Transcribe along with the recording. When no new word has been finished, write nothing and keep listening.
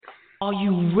Are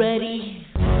you ready?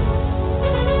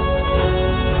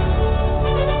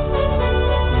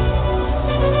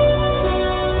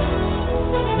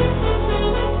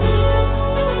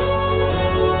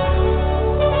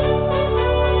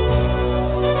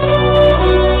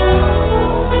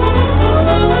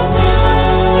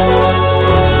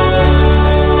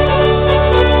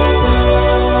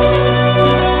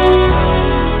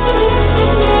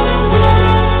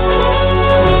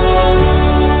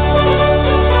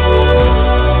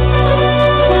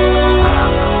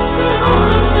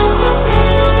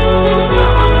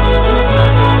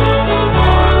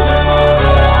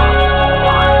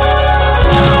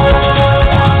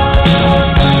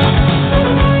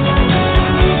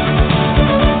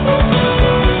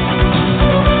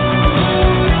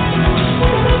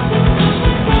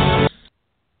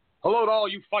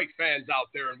 Out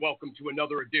there, and welcome to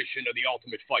another edition of the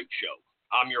Ultimate Fight Show.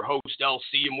 I'm your host,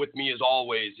 LC, and with me as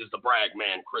always is the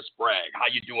Braggman, Chris Bragg. How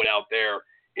you doing out there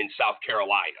in South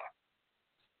Carolina?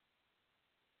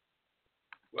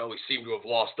 Well, we seem to have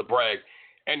lost the Bragg.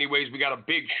 Anyways, we got a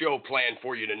big show planned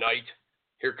for you tonight.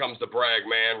 Here comes the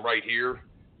Braggman right here.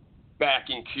 Back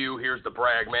in queue, here's the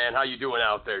Braggman. How you doing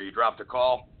out there? You dropped a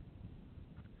call?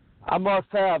 I must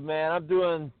have, man. I'm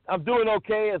doing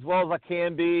okay, as well as I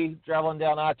can be, traveling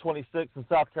down I-26 in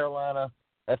South Carolina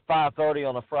at 5:30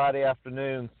 on a Friday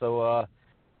afternoon. So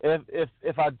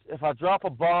if I drop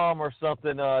a bomb or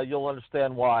something, you'll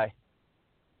understand why.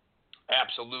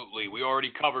 Absolutely. We already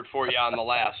covered for you on the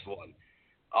last one.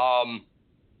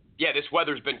 Yeah, this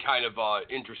weather's been kind of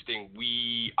interesting.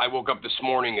 I woke up this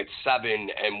morning at 7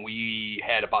 and we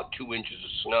had about 2 inches of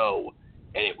snow.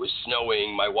 And it was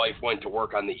snowing. My wife went to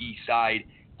work on the east side.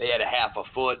 They had a half a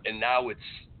foot, and now it's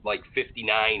like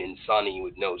 59 and sunny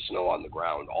with no snow on the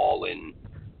ground, all in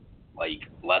like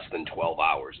less than 12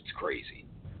 hours. It's crazy.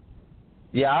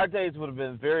 Yeah, our days would have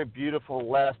been very beautiful the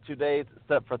last 2 days,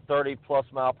 except for 30-plus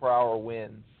mile-per-hour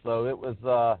winds. So it was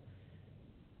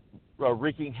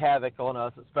wreaking havoc on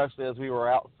us, especially as we were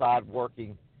outside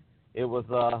working. It was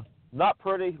not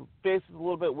pretty. Face is a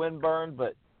little bit windburned,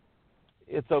 but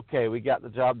it's okay. We got the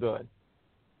job done.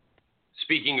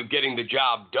 Speaking of getting the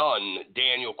job done,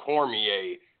 Daniel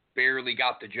Cormier barely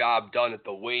got the job done at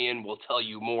the weigh-in. We'll tell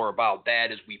you more about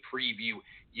that as we preview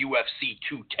UFC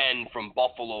 210 from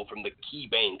Buffalo from the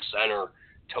KeyBank Center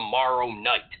tomorrow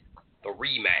night, the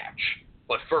rematch.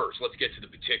 But first, let's get to the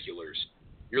particulars.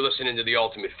 You're listening to the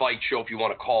Ultimate Fight Show. If you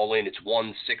want to call in, it's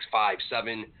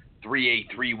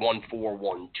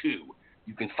 1-657-383-1412.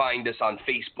 You can find us on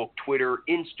Facebook, Twitter,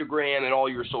 Instagram, and all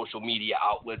your social media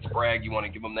outlets. Bragg, you want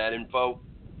to give them that info?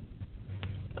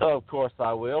 Oh, of course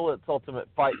I will. It's Ultimate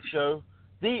Fight Show,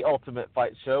 The Ultimate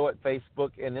Fight Show at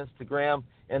Facebook and Instagram,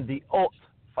 and The Ult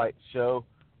Fight Show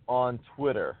on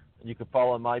Twitter. You can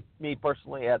follow me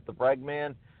personally at The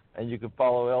Braggman, and you can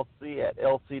follow LC at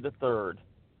LC3rd.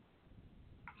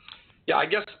 Yeah, I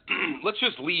guess let's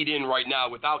just lead in right now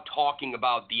without talking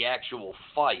about the actual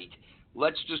fight.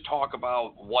 Let's just talk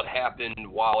about what happened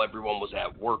while everyone was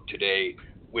at work today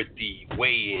with the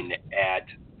weigh-in at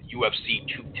UFC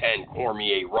 210,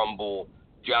 Cormier, Rumble,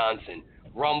 Johnson.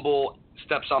 Rumble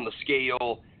steps on the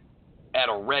scale at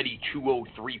a ready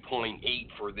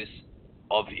 203.8 for this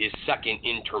of his second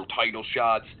interim title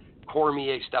shots.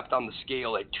 Cormier stepped on the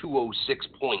scale at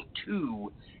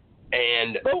 206.2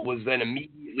 and was then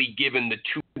immediately given the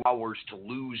 2 hours to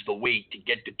lose the weight to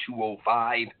get to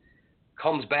 205.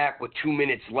 Comes back with 2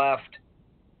 minutes left,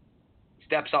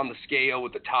 steps on the scale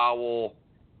with the towel.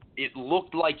 It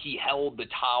looked like he held the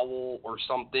towel or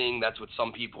something. That's what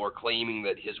some people are claiming,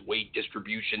 that his weight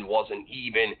distribution wasn't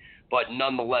even. But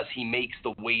nonetheless, he makes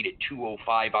the weight at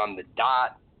 205 on the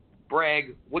dot.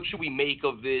 Bragg, what should we make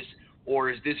of this?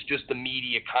 Or is this just the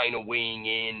media kind of weighing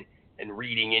in and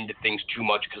reading into things too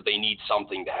much because they need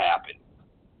something to happen?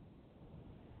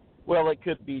 Well, it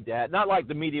could be that. Not like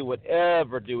the media would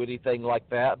ever do anything like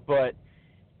that, but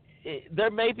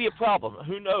there may be a problem.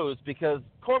 Who knows? Because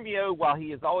Cormier, while he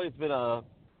has always been a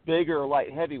bigger light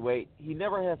heavyweight, he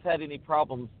never has had any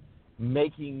problems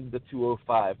making the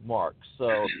 205 mark.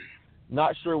 So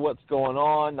not sure what's going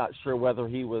on. Not sure whether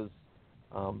he wasn't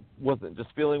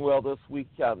just feeling well this week.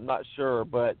 I'm not sure.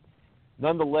 But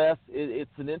nonetheless,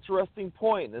 it's an interesting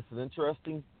point. It's an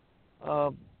interesting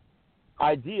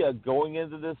idea going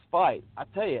into this fight. I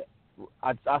tell you,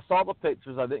 I saw the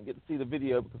pictures. I didn't get to see the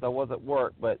video because I was at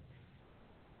work, but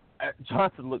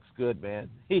Johnson looks good,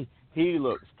 man. He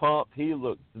looks pumped. He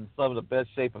looks in some of the best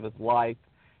shape of his life.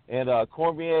 And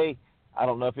Cormier, I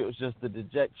don't know if it was just the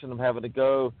dejection of having to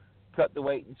go cut the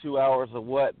weight in 2 hours or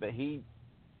what, but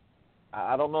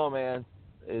I don't know, man.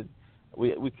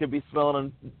 We could be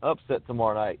smelling an upset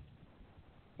tomorrow night.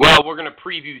 Well, we're going to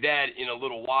preview that in a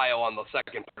little while on the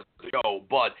second part of the show,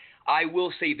 but I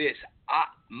will say this.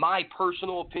 My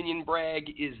personal opinion, Bragg,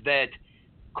 is that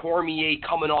Cormier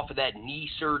coming off of that knee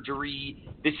surgery,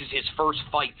 this is his first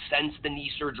fight since the knee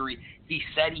surgery. He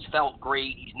said he felt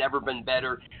great. He's never been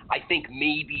better. I think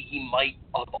maybe he might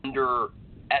have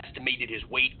underestimated his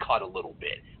weight cut a little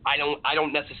bit. I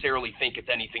don't necessarily think it's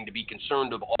anything to be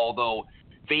concerned of, although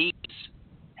Vegas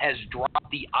has dropped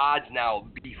the odds now.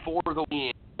 Before the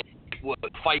win, the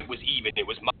fight was even. It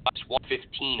was minus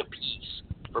 115 apiece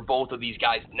for both of these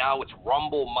guys. Now it's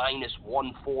Rumble minus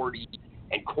 140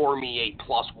 and Cormier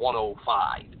plus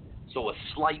 105. So a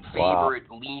slight favorite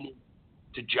leaning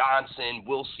to Johnson.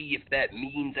 We'll see if that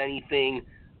means anything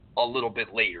a little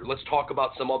bit later. Let's talk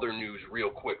about some other news real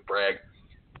quick, Bragg.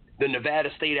 The Nevada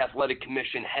State Athletic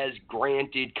Commission has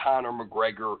granted Conor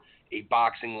McGregor a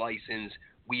boxing license.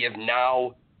 We have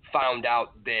now found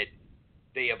out that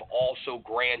they have also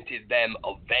granted them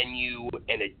a venue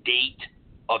and a date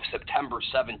of September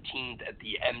 17th at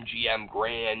the MGM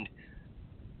Grand.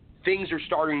 Things are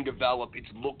starting to develop. It's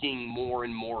looking more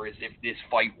and more as if this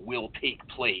fight will take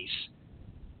place.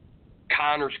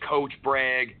 Conor's coach,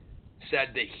 Bragg,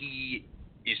 said that he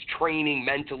is training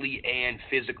mentally and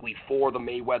physically for the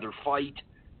Mayweather fight,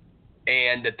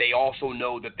 and that they also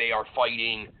know that they are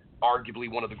fighting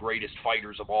arguably one of the greatest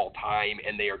fighters of all time,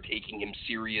 and they are taking him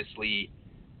seriously,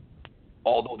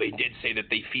 although they did say that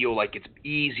they feel like it's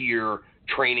easier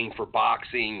training for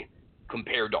boxing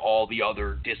compared to all the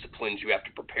other disciplines you have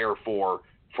to prepare for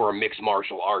a mixed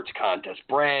martial arts contest.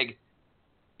 Bragg,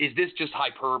 is this just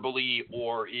hyperbole,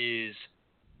 or is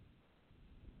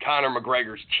Conor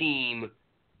McGregor's team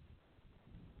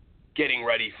getting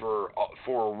ready for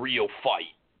a real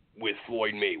fight with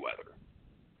Floyd Mayweather?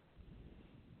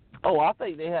 Oh, I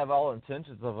think they have all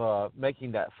intentions of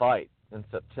making that fight in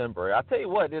September. I tell you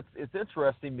what, it's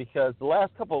interesting because the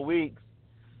last couple of weeks,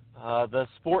 the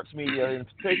sports media in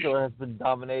particular has been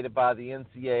dominated by the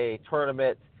NCAA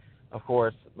tournament. Of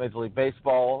course, Major League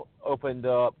Baseball opened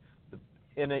up,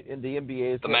 and the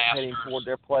NBA is heading toward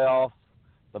their playoffs.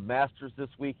 The Masters this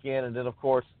weekend, and then of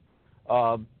course,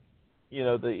 the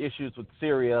issues with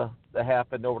Syria that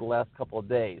happened over the last couple of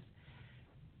days.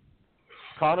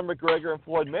 Conor McGregor and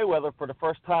Floyd Mayweather, for the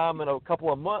first time in a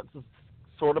couple of months, has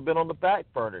sort of been on the back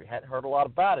burner. You hadn't heard a lot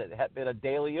about it. It hadn't been a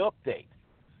daily update.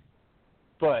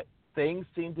 But things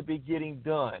seem to be getting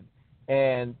done.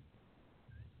 And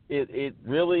it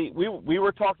really, we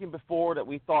were talking before that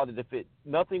we thought that if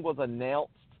nothing was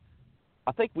announced,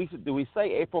 I think do we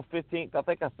say April 15th? I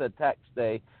think I said tax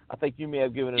day. I think you may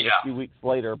have given it a few weeks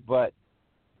later. But,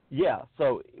 yeah,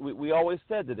 so we always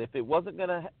said that if it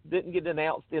didn't get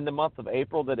announced in the month of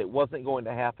April, that it wasn't going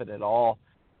to happen at all.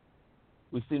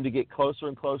 We seem to get closer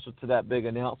and closer to that big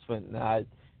announcement, and I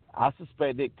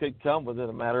suspect it could come within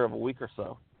a matter of a week or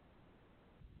so.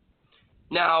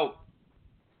 Now,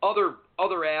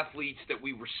 other athletes that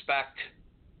we respect,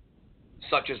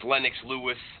 such as Lennox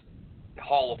Lewis,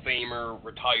 Hall of Famer,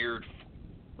 retired,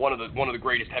 one of the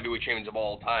greatest heavyweight champions of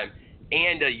all time,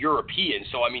 and a European.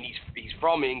 So, I mean, he's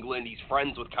from England. He's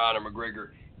friends with Conor McGregor.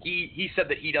 He said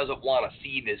that he doesn't want to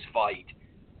see this fight,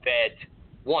 that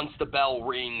once the bell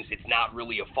rings, it's not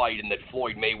really a fight, and that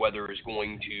Floyd Mayweather is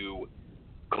going to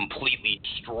completely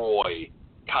destroy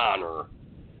Conor.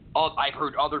 I've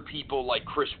heard other people like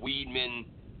Chris Weidman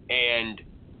and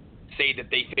say that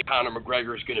they think Conor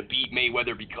McGregor is going to beat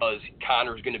Mayweather because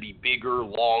Conor is going to be bigger,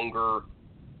 longer,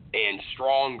 and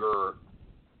stronger,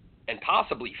 and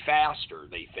possibly faster,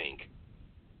 they think.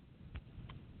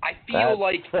 I feel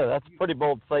that's a pretty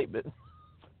bold statement.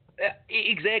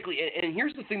 Exactly. And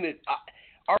here's the thing that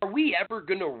are we ever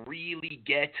going to really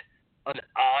get an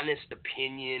honest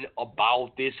opinion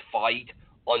about this fight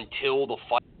until the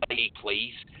fight takes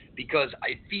place? Because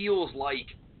it feels like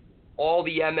all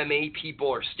the MMA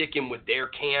people are sticking with their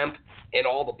camp and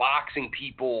all the boxing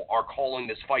people are calling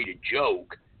this fight a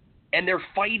joke. And they're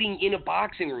fighting in a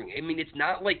boxing ring. I mean, it's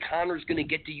not like Conor's going to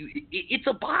get to you. It's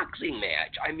a boxing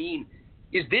match. I mean,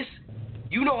 is this –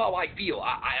 you know how I feel.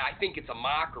 I think it's a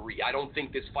mockery. I don't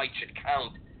think this fight should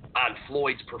count on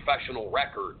Floyd's professional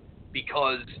record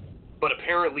but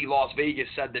apparently Las Vegas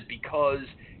said that because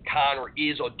Conor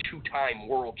is a two-time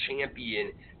world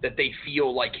champion, that they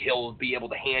feel like he'll be able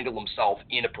to handle himself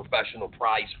in a professional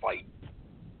prize fight.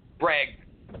 Bragg,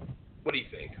 what do you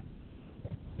think?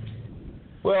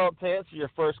 Well, to answer your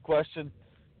first question,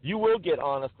 you will get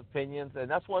honest opinions, and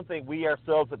that's one thing we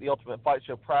ourselves at the Ultimate Fight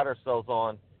Show pride ourselves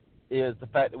on, is the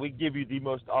fact that we give you the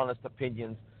most honest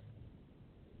opinions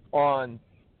on,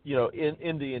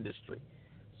 in the industry.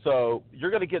 So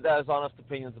you're going to get those honest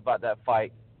opinions about that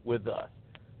fight with us.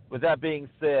 with that being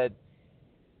said,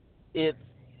 it's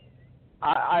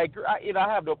I agree.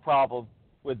 I have no problem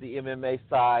with the MMA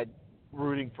side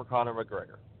rooting for Conor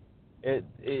McGregor.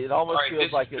 It almost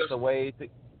feels like it's a way to.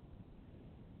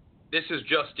 This is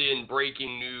just in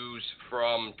breaking news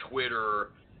from Twitter.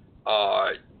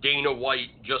 Dana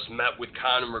White just met with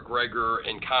Conor McGregor,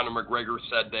 and Conor McGregor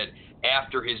said that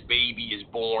after his baby is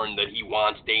born, that he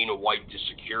wants Dana White to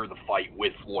secure the fight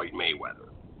with Floyd Mayweather.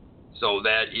 So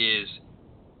that is,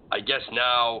 I guess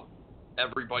now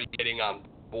everybody getting on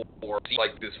board. Seems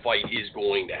like this fight is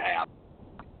going to happen.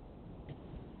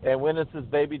 And when is his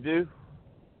baby due?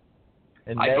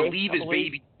 In May, I believe his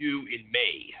baby due in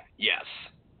May. Yes.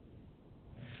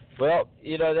 Well,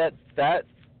 that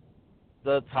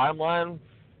the timeline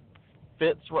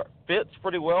fits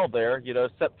pretty well there.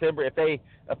 September. If they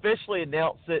officially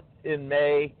announce it in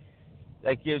May,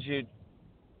 that gives you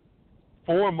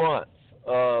 4 months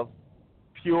of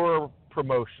pure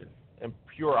promotion and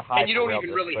pure hype. And you don't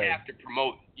even really have to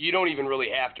promote. You don't even really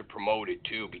have to promote it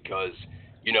too, because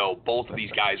both of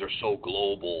these guys are so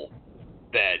global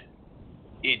that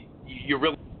you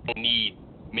really don't need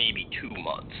maybe 2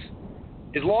 months.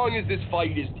 As long as this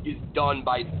fight is done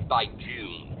by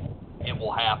June, it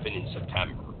will happen in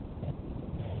September.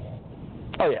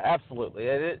 Oh yeah, absolutely.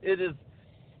 It is.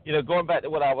 Going back to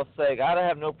what I was saying, I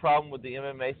have no problem with the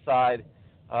MMA side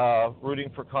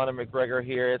rooting for Conor McGregor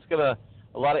here. It's gonna.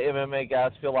 A lot of MMA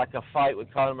guys feel like a fight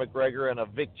with Conor McGregor and a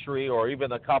victory, or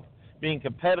even being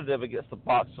competitive against a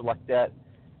boxer like that,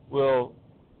 will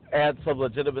add some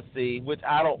legitimacy, which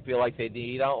I don't feel like they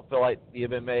need. I don't feel like the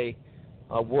MMA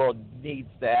world needs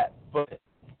that, but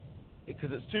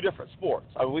because it's two different sports.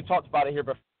 I mean, we talked about it here,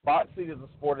 but boxing is a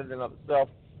sport in and of itself.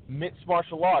 Mixed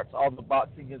martial arts, although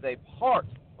boxing is a part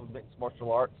of mixed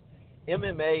martial arts,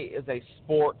 MMA is a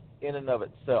sport in and of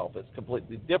itself. It's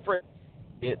completely different.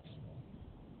 It's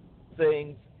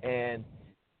things, and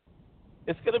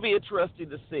it's going to be interesting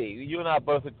to see. You and I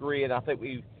both agree, and I think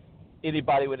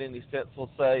anybody with any sense will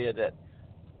say that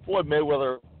Floyd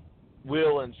Mayweather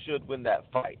will and should win that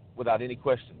fight without any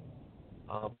question.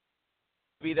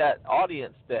 Be that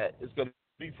audience that is going to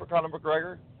be for Conor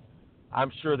McGregor.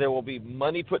 I'm sure there will be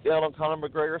money put down on Conor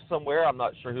McGregor somewhere. I'm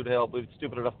not sure who the hell would be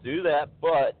stupid enough to do that,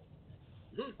 but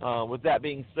with that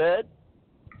being said,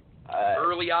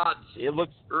 early odds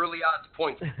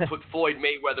points put Floyd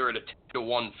Mayweather at a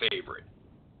 10-1 favorite.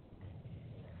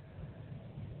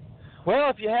 Well,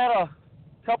 if you had a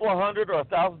couple of $100 or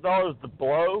 $1,000 to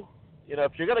blow,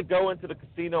 if you're going to go into the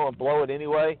casino and blow it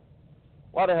anyway,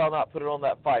 why the hell not put it on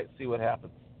that fight and see what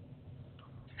happens?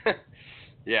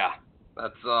 Yeah,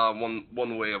 that's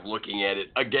one way of looking at it.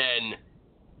 Again,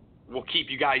 we'll keep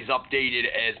you guys updated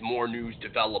as more news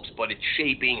develops, but it's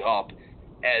shaping up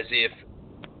as if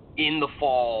in the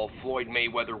fall, Floyd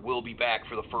Mayweather will be back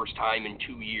for the first time in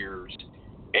 2 years,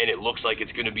 and it looks like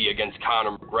it's going to be against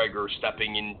Conor McGregor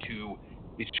stepping into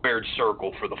the squared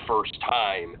circle for the first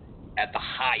time at the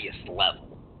highest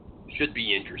level. Should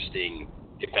be interesting,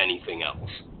 if anything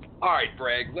else. All right,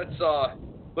 Bragg, let's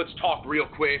talk real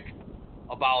quick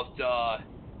about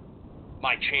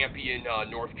my champion,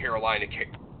 North Carolina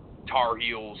Tar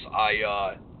Heels.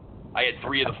 I had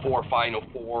 3 of the 4 Final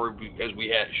Four, as we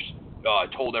had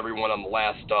told everyone on the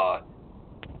last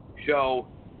show.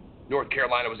 North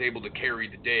Carolina was able to carry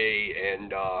the day,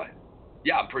 and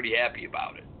I'm pretty happy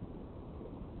about it.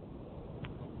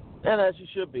 And as you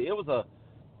should be. It was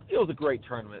a great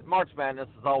tournament. March Madness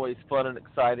is always fun and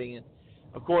exciting, and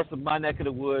of course, in my neck of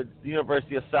the woods, the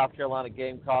University of South Carolina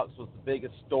Gamecocks was the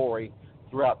biggest story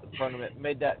throughout the tournament.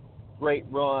 Made that great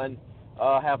run.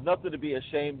 Have nothing to be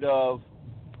ashamed of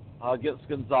against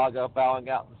Gonzaga, bowing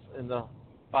out in the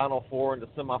Final Four and the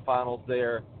semifinals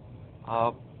there.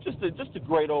 Just a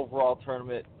great overall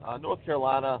tournament. North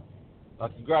Carolina,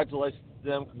 congratulations to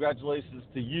them. Congratulations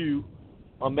to you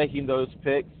on making those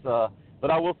picks. But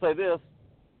I will say this,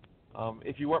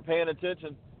 if you weren't paying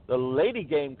attention, the Lady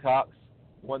Gamecocks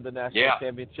won the national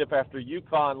championship after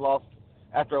UConn lost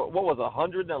after,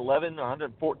 111 or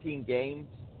 114 games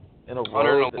in a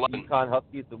row that UConn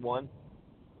Huskies had won.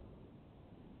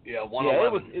 Yeah,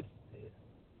 111. Yeah,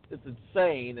 it's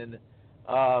insane, and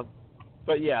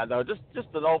but yeah, no, just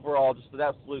an overall, just an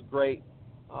absolute great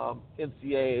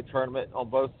NCAA tournament on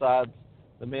both sides,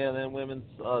 the men and women's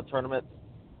tournaments.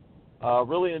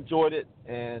 Really enjoyed it,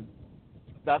 and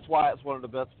that's why it's one of the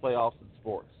best playoffs in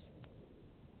sports.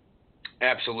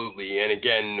 Absolutely, and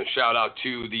again, a shout out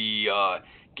to the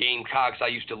Gamecocks. I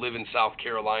used to live in South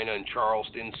Carolina in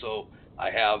Charleston, so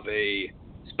I have a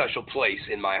special place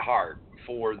in my heart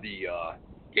for the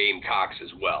Gamecocks as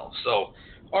well. So,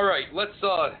 all right, let's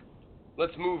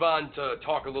let's move on to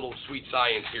talk a little sweet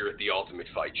science here at the Ultimate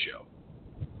Fight Show.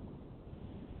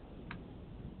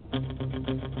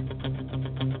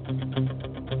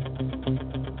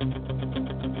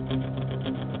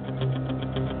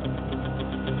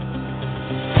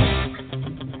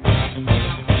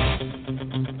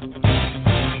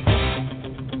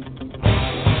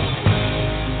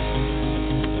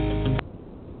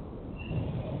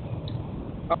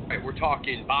 We're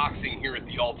talking boxing here at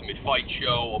the Ultimate Fight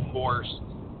Show. Of course,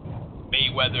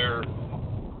 Mayweather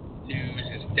news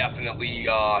is definitely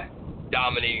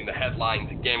dominating the headlines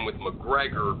again with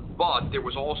McGregor, but there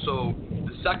was also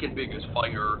the second biggest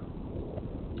fighter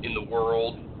in the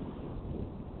world,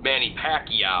 Manny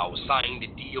Pacquiao, signed a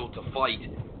deal to fight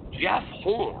Jeff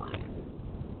Horn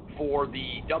for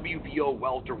the WBO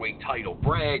welterweight title.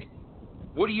 Bragg,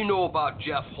 what do you know about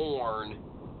Jeff Horn,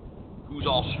 who's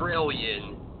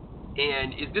Australian?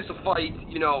 And is this a fight,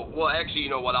 well, actually, you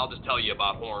know what, I'll just tell you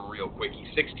about Horn real quick. He's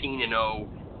 16-0.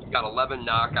 He's got 11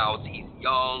 knockouts. He's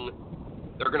young.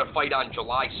 They're going to fight on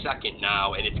July 2nd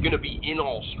now, and it's going to be in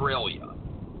Australia.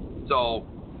 So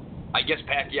I guess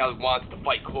Pacquiao wants to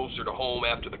fight closer to home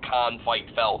after the Khan fight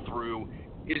fell through.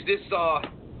 Is this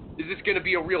going to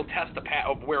be a real test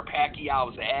of where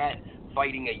Pacquiao's at,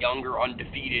 fighting a younger,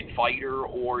 undefeated fighter,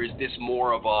 or is this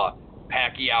more of a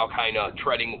Pacquiao kind of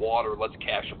treading water, let's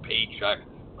cash a paycheck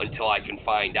until I can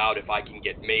find out if I can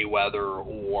get Mayweather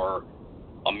or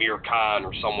Amir Khan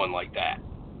or someone like that?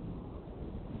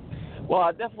 Well,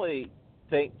 I definitely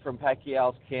think from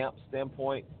Pacquiao's camp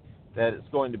standpoint that it's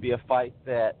going to be a fight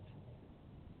that,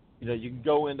 you can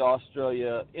go into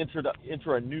Australia,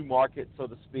 enter a new market, so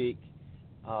to speak,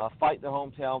 fight the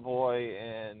hometown boy,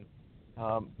 and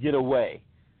get away.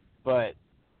 But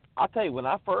I'll tell you, when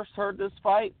I first heard this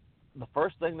fight, the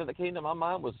first thing that came to my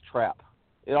mind was trap.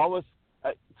 It almost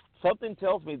something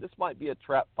tells me this might be a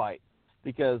trap fight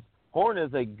because Horn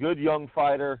is a good young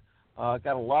fighter, got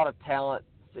a lot of talent,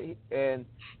 and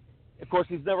of course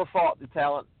he's never fought the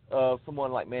talent of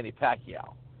someone like Manny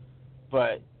Pacquiao.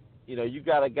 But you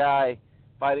got a guy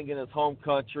fighting in his home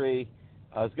country.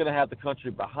 He's going to have the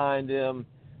country behind him.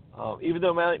 Even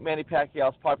though Manny Pacquiao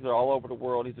is popular all over the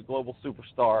world, he's a global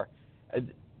superstar.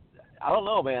 I don't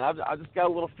know, man. I just got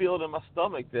a little feeling in my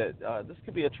stomach that this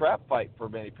could be a trap fight for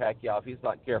Manny Pacquiao if he's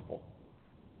not careful.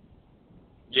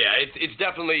 Yeah, it's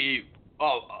definitely.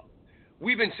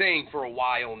 We've been saying for a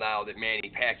while now that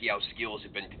Manny Pacquiao's skills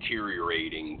have been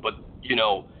deteriorating, but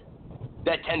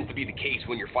that tends to be the case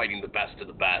when you're fighting the best of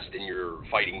the best and you're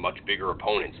fighting much bigger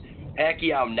opponents.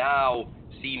 Pacquiao now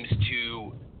seems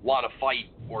to want to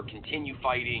fight or continue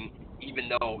fighting, even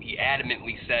though he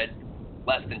adamantly said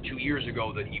less than 2 years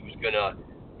ago that he was going to,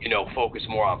 focus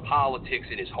more on politics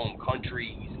in his home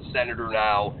country. He's a senator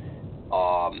now.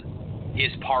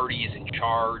 His party is in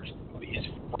charge. His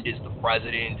friend is the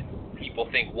president. People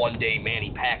think one day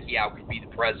Manny Pacquiao could be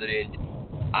the president.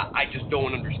 I just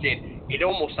don't understand. It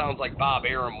almost sounds like Bob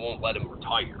Arum won't let him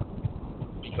retire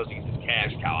because he's his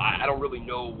cash cow. I don't really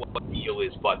know what the deal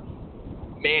is, but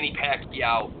Manny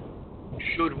Pacquiao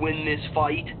should win this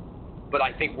fight. But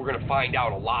I think we're going to find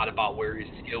out a lot about where his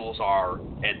skills are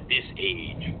at this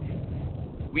age.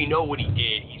 We know what he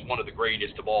did. He's one of the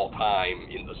greatest of all time,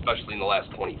 especially in the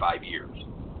last 25 years.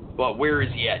 But where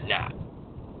is he at now?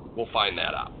 We'll find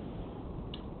that out.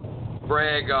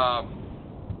 Bragg,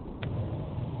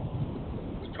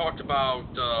 we talked about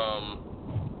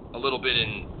a little bit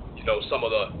in some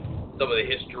of the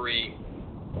history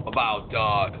about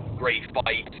great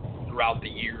fights throughout the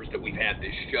years that we've had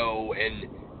this show, and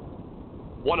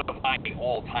one of my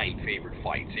all-time favorite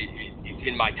fights. It's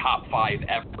in my top 5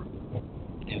 ever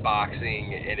in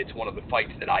boxing, and it's one of the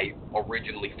fights that I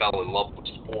originally fell in love with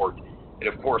sport. And,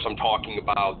 of course, I'm talking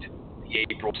about the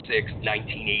April 6,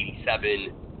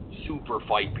 1987 super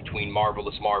fight between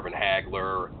Marvelous Marvin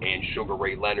Hagler and Sugar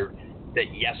Ray Leonard that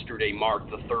yesterday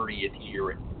marked the 30th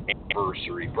year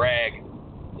anniversary. Bragg,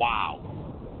 wow.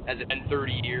 Has it been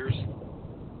 30 years?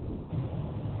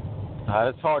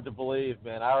 It's hard to believe,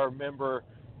 man. I remember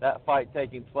that fight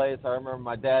taking place. I remember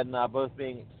my dad and I both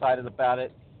being excited about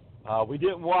it. We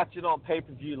didn't watch it on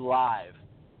pay-per-view live,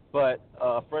 but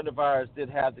a friend of ours did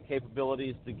have the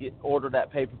capabilities to order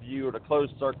that pay-per-view or the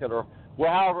closed circuit or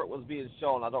however it was being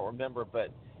shown. I don't remember,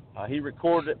 but he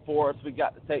recorded it for us. We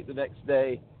got to take the next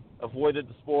day, avoided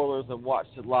the spoilers, and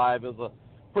watched it live. It was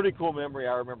a pretty cool memory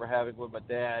I remember having with my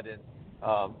dad and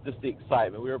just the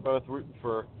excitement. We were both rooting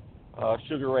for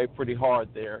Sugar Ray pretty hard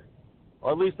there,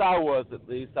 or at least I was.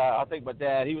 I think my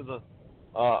dad, he was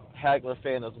a Hagler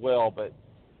fan as well, but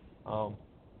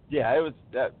yeah, it was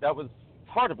that was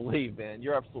hard to believe, man.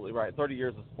 You're absolutely right. 30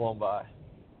 years has flown by.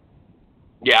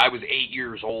 Yeah, I was 8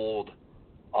 years old,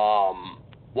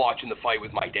 watching the fight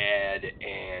with my dad,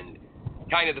 and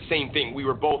kind of the same thing. We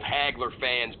were both Hagler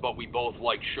fans, but we both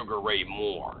liked Sugar Ray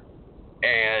more.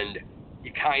 And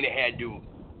you kind of had to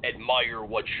admire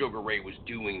what Sugar Ray was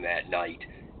doing that night,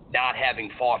 not having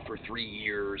fought for 3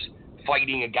 years,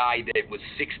 fighting a guy that was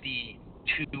 62-2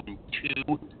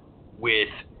 with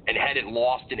and hadn't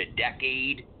lost in a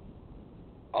decade,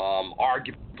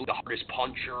 arguably the hardest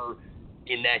puncher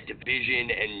in that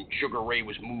division, and Sugar Ray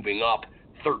was moving up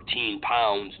 13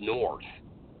 pounds north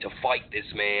to fight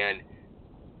this man.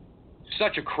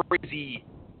 Such a crazy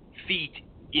feat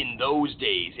in those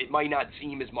days. It might not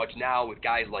seem as much now with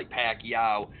guys like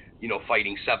Pacquiao,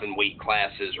 fighting 7 weight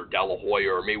classes, or De La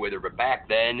Hoya or Mayweather, but back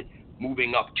then,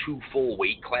 moving up 2 full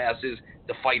weight classes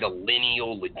to fight a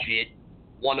lineal, legit,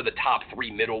 one of the top 3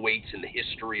 middleweights in the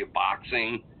history of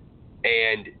boxing.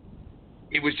 And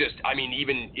it was just,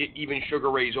 even Sugar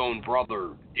Ray's own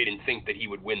brother didn't think that he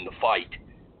would win the fight.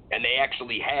 And they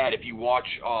actually had, if you watch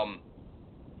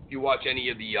any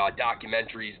of the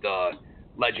documentaries, the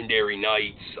Legendary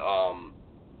Nights,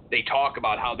 they talk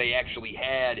about how they actually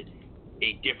had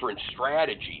a different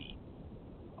strategy.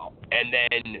 And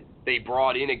then they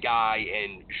brought in a guy,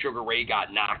 and Sugar Ray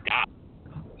got knocked out.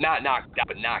 Not knocked out,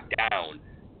 but knocked down.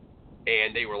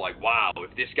 And they were like, wow,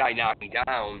 if this guy knocked me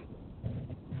down,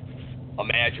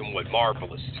 imagine what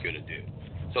Marvelous is going to do.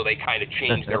 So they kind of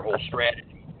changed their whole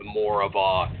strategy to more of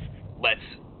let's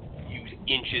use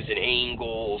inches and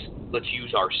angles, let's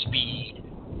use our speed,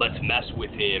 let's mess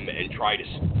with him and try to,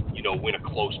 win a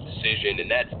close decision. And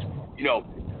that's,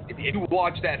 if you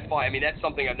watch that fight, that's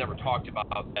something I've never talked about,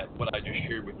 what I just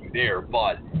shared with you there,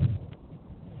 but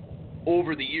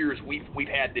over the years, we've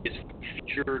had this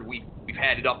featured, we've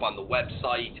had it up on the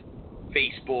website,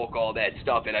 Facebook, all that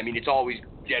stuff, and it's always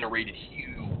generated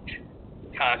huge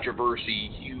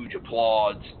controversy, huge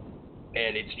applause,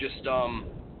 and it's just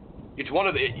it's one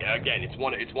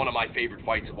of my favorite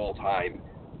fights of all time.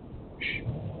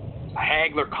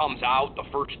 Hagler comes out the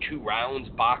first 2 rounds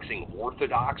boxing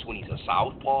orthodox when he's a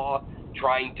southpaw,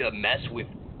 trying to mess with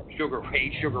Sugar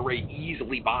Ray. Sugar Ray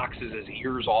easily boxes his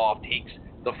ears off, takes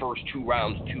the first 2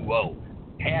 rounds 2-0.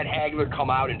 Had Hagler come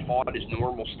out and fought his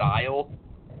normal style,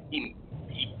 he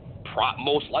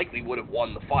most likely would have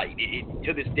won the fight.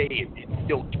 To this day, it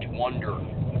still makes you wonder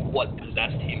what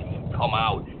possessed him to come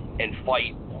out and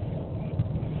fight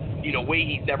way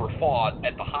he's never fought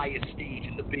at the highest stage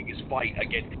in the biggest fight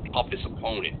against the toughest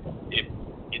opponent.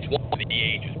 It's one of the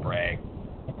ages, Bragg.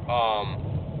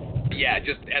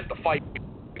 Just as the fight,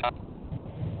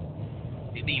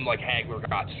 it seemed like Hagler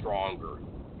got stronger.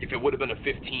 If it would have been a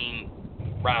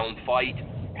 15-round fight,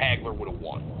 Hagler would have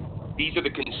won. These are the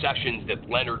concessions that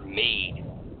Leonard made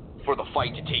for the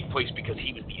fight to take place because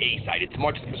he was the A side. It's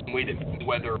much the same way that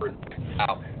Mayweather and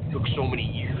Pacquiao took so many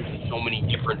years and so many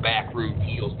different backroom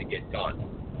deals to get done.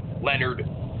 Leonard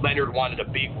wanted a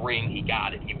big ring, he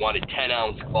got it. He wanted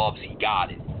 10-ounce gloves, he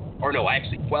got it. Or no,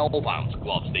 actually 12-ounce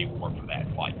gloves they wore for that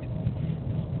fight.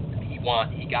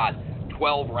 He got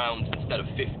 12 rounds instead of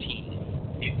 15.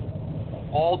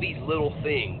 All these little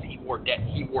things. He wore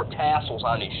tassels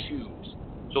on his shoes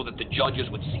so that the judges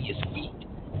would see his feet.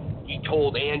 He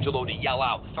told Angelo to yell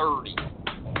out 30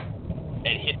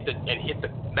 and hit the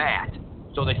mat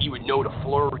so that he would know to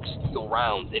flourish steal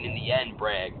rounds. And in the end,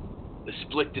 Bragg, the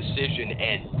split decision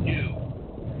and knew,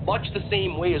 much the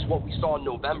same way as what we saw in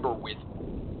November with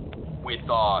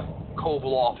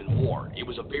Kovalov and Ward. It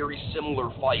was a very similar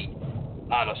fight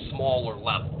on a smaller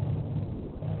level.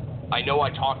 I know I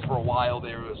talked for a while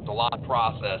there. It was a lot of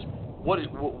process. What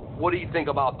do you think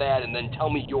about that? And then tell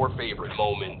me your favorite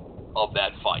moment of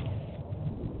that fight.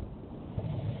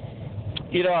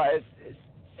 As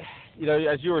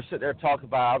you were sitting there talking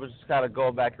about it, I was just kind of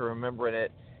going back and remembering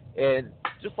it. And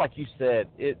just like you said,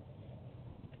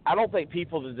 I don't think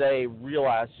people today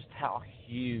realize just how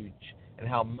huge and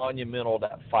how monumental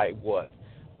that fight was.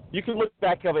 You can look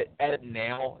back at it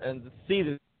now and see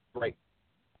that it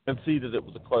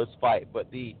was a close fight, but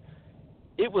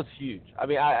it was huge. I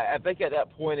think at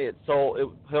that point it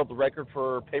held the record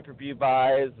for pay-per-view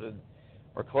buys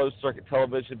or closed circuit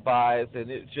television buys, and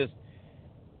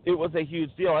it was a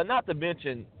huge deal. And not to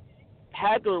mention,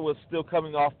 Hagler was still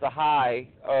coming off the high,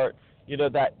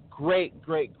 that great.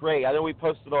 I know we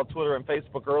posted on Twitter and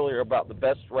Facebook earlier about the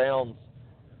best rounds,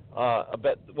 one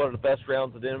of the best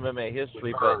rounds in MMA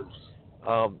history, but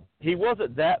he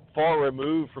wasn't that far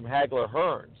removed from Hagler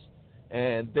Hearns,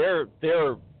 and their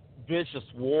vicious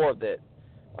war that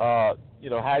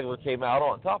Hagler came out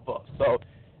on top of. So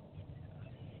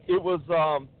it was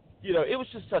it was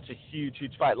just such a huge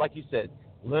fight. Like you said,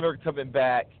 Leonard coming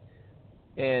back,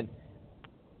 and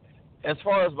as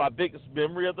far as my biggest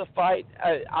memory of the fight,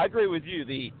 I agree with you.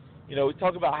 We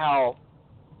talk about how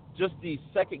just the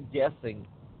second guessing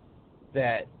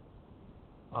that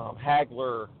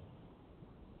Hagler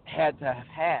had to have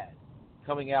had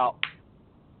coming out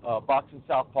boxing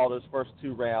southpaw those first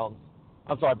 2 rounds.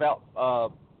 I'm sorry, about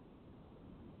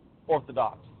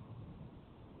orthodox.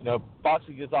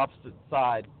 Boxing his opposite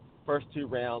side first 2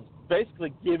 rounds,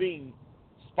 basically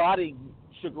spotting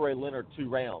Sugar Ray Leonard 2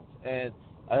 rounds. And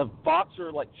a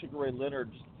boxer like Sugar Ray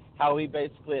Leonard, how he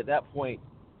basically at that point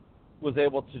was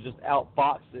able to just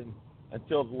outbox him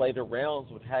until the later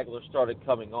rounds when Hagler started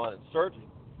coming on and surging.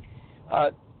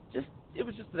 It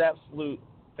was just an absolute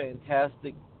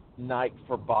fantastic night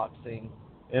for boxing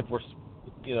and for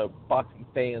boxing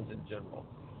fans in general.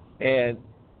 And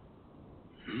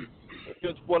it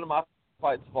was one of my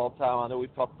fights of all time. I know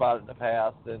we've talked about it in the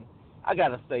past, and I got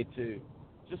to say too,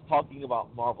 just talking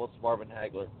about Marvelous Marvin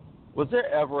Hagler, was there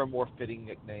ever a more fitting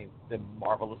nickname than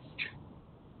Marvelous?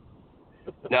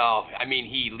 No, I mean,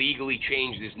 he legally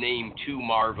changed his name to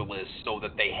Marvelous so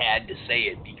that they had to say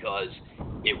it because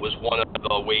it was one of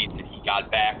the ways that he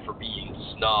got back for being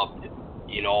snubbed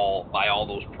by all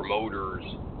those promoters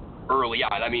early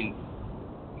on. I mean,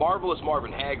 Marvelous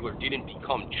Marvin Hagler didn't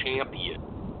become champion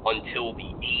until the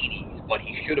 80s, but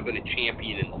he should have been a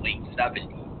champion in the late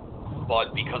 70s.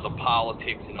 But because of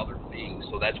politics and other things,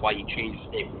 so that's why he changed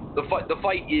his name. The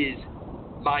fight is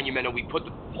monumental. We put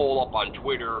the poll up on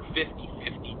Twitter,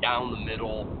 50-50 down the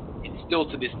middle. It's still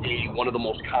to this day one of the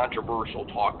most controversial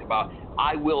talked about.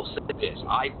 I will say this,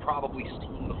 I've probably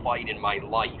seen the fight in my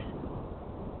life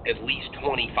at least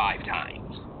 25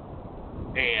 times.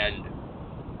 And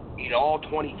in all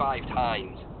 25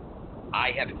 times,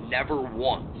 I have never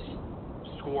once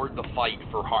scored the fight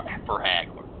for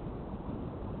Hagler,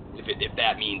 if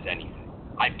that means anything.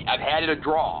 I've had it a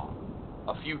draw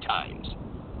a few times,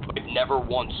 but I've never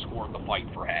once scored the fight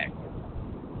for Hagler.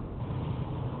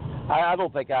 I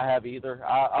don't think I have either.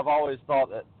 I've always thought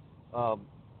that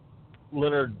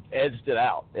Leonard edged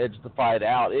the fight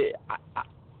out.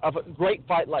 A great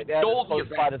fight like that, as close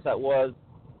fight as that was.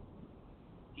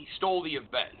 He stole the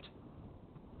event.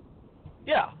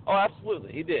 Yeah,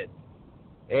 absolutely, he did.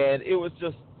 And it was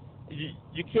just,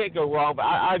 you can't go wrong, but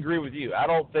I agree with you. I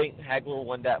don't think Hagler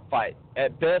won that fight.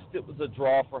 At best, it was a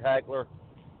draw for Hagler,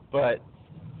 but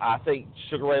I think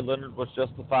Sugar Ray Leonard was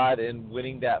justified in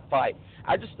winning that fight.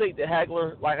 I just think that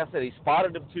Hagler, like I said, he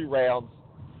spotted him 2 rounds.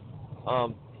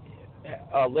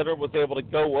 Leonard was able to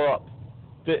go up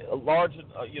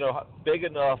big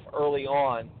enough early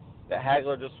on that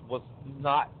Hagler just was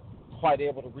not quite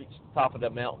able to reach the top of the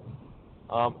mountain.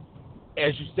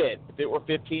 As you said, if it were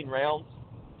 15 rounds,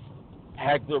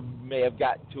 Hagler may have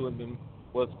gotten to him and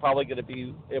was probably going to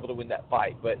be able to win that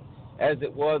fight. But as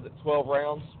it was at 12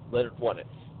 rounds, Leonard won it.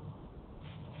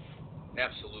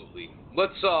 Absolutely.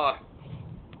 Let's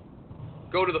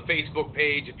go to the Facebook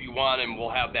page if you want, and we'll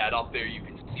have that up there. You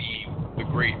can see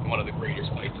one of the greatest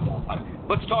fights of all time.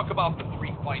 Let's talk about the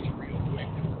 3 fights real quick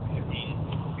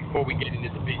before we get into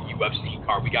the big UFC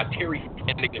card. We got Terry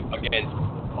Flanagan against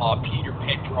Peter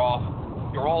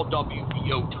Petrov. They're all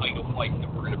WBO title fights that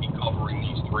we're going to be covering,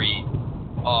 these 3.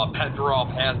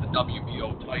 Petrov has the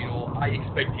WBO title. I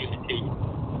expect him to take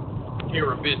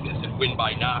care of business and win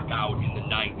by knockout in the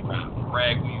 9th round.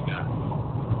 Bragg, what you got?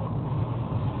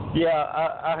 Yeah,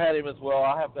 I had him as well.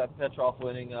 I have that Petrov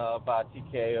winning by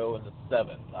TKO in the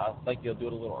 7th. I think he'll do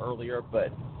it a little earlier,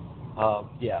 but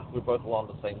yeah, we're both along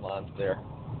the same lines there.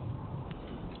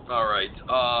 All right.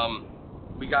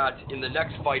 We got in the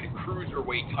next fight a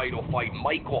cruiserweight title fight,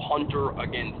 Michael Hunter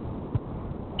against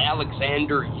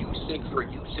Alexander Usyk for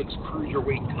Usyk's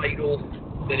cruiserweight title.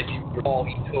 Then, if you recall,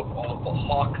 he took off a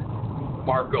Huck,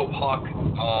 Marco Huck.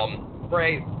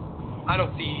 Bray, I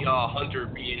don't see Hunter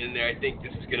being in there. I think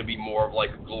this is going to be more of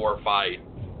like a glorified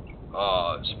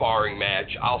sparring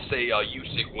match. I'll say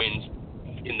Usyk wins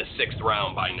in the 6th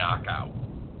round by knockout.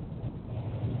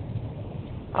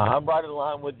 I'm right in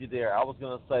line with you there. I was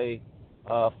going to say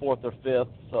 4th or 5th.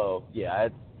 So, yeah,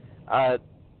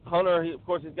 Hunter, of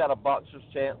course, he's got a boxer's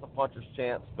chance, a puncher's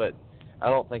chance, but I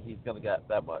don't think he's going to get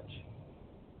that much.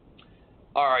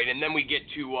 All right, and then we get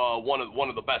to one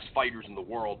of the best fighters in the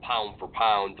world, pound for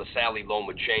pound, Vasily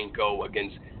Lomachenko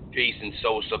against Jason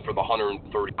Sosa for the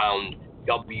 130-pound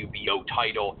WBO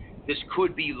title. This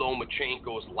could be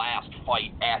Lomachenko's last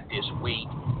fight at this weight,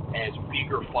 as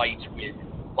bigger fights with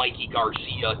Mikey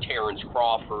Garcia, Terrence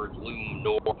Crawford, loom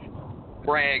north.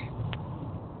 Bragg,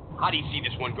 how do you see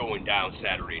this one going down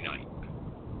Saturday night?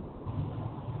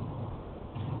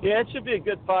 Yeah, it should be a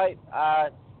good fight.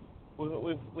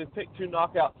 we've picked 2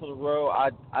 knockouts in a row.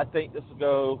 I think this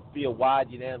will be a wide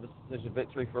unanimous decision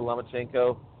victory for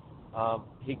Lomachenko.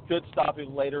 He could stop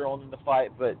him later on in the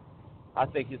fight, but I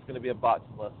think it's going to be a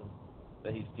boxing lesson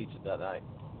that he's teaching that night.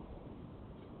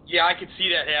 Yeah, I could see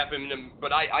that happen,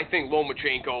 but I think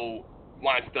Lomachenko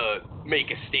wants to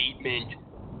make a statement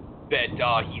that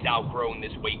he's outgrown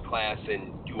this weight class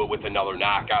and do it with another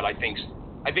knockout. I think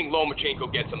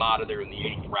Lomachenko gets him out of there in the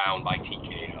 8th round by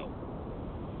TKO.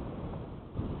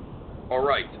 All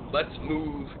right, let's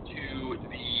move to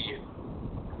the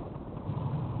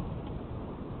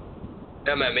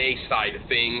MMA side of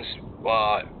things.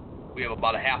 We have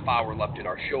about a half hour left in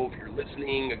our show. If you're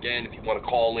listening, again, if you want to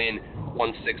call in,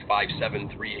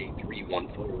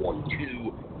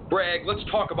 1-657-383-1412. Bragg, let's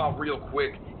talk about real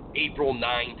quick April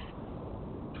 9th,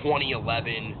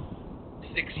 2011,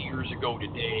 6 years ago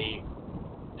today,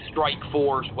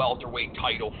 Strikeforce welterweight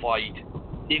title fight.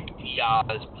 Nick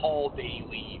Diaz, Paul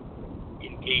Daly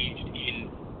engaged in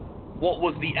what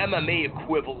was the MMA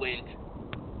equivalent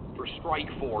for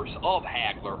Strikeforce of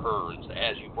Hagler Hearns,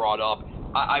 as you brought up.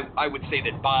 I would say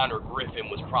that Bonner Griffin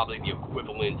was probably the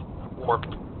equivalent, or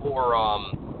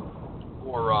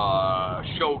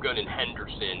Shogun and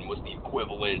Henderson was the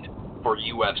equivalent for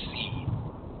UFC.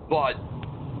 But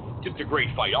just a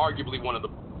great fight, arguably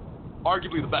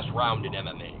the best round in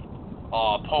MMA.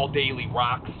 Paul Daly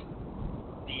rocks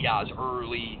Diaz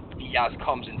early. Diaz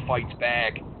comes and fights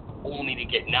back, only to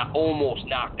get almost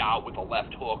knocked out with a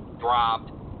left hook,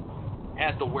 dropped.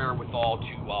 Has the wherewithal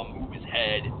to move his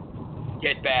head,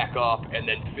 get back up, and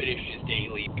then finishes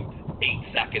Daly.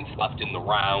 8 seconds left in the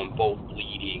round, both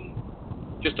bleeding.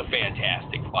 Just a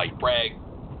fantastic fight. Bragg,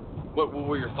 what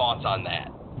were your thoughts on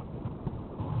that?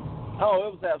 Oh,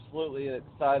 it was absolutely an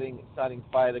exciting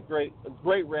fight. A great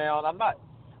round. I'm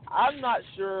not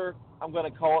sure I'm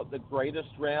going to call it the greatest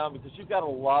round because you've got a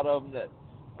lot of them that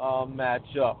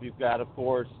match up. You've got, of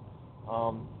course,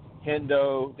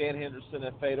 Hendo, Dan Henderson,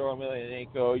 and Fedor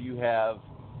Emelianenko. You have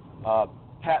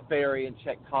Pat Barry and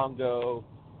Czech Congo.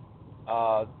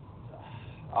 There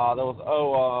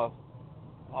was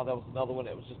another one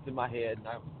that was just in my head, and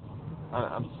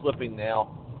I'm slipping now,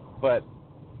 but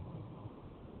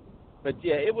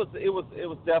yeah, it was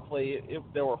definitely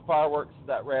there were fireworks in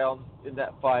that round, in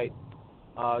that fight.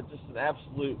 Just an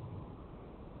absolute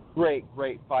great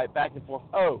fight, back and forth.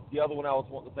 Oh, the other one I was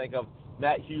wanting to think of,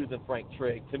 Matt Hughes and Frank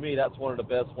Trigg. To me, that's one of the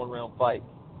best one-round fights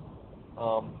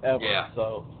ever. Yeah.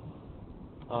 So,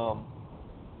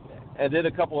 and then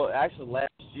actually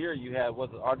last year you had, was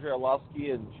it Andre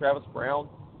Arlovsky and Travis Brown?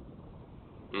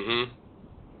 Mm-hmm.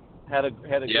 Had a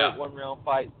great one-round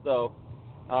fight. So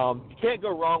you can't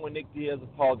go wrong with Nick Diaz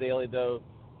and Paul Daly, though.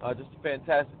 Just a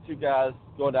fantastic 2 guys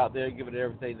going out there and giving it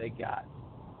everything they got.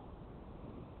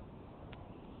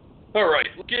 All right,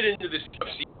 let's get into this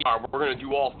UFC. We're going to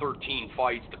do all 13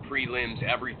 fights, the prelims,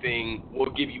 everything.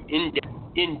 We'll give you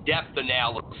in-depth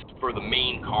analysis for the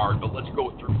main card, but let's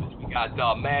go through this. We got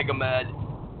Magomed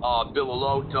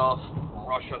Bilalota from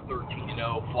Russia,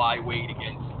 13-0, flyweight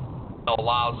against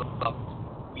Laza.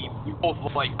 We both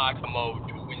look like Magomed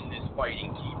to win this fight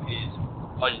and keep his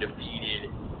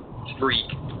undefeated streak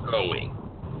going.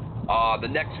 The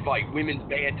next fight, women's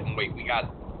bantamweight, we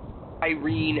got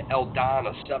Irene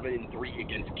Aldana, 7-3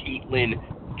 against Caitlin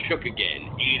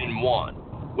Chukagian,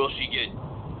 8-1. Will she get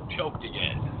choked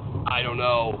again? I don't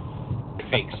know. I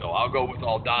think so. I'll go with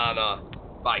Aldana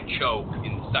by choke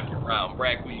in the 2nd round.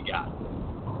 Bragg, who you got?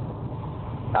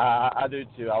 I do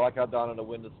too. I like Aldana to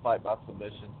win this fight by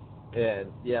submission.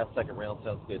 And yeah, 2nd round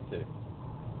sounds good too.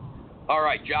 All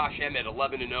right, Josh Emmett,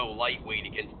 11-0 lightweight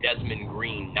against Desmond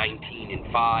Green,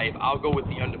 19-5. I'll go with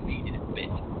the undefeated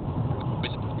Emmett.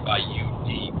 By UD.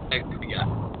 Next we got.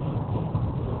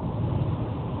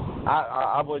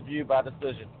 I'm with you by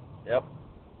decision. Yep.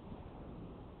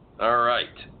 All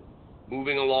right.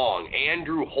 Moving along.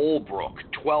 Andrew Holbrook,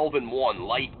 12-1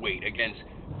 lightweight against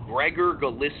Gregor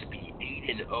Gillespie,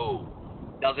 8-0.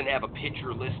 Doesn't have a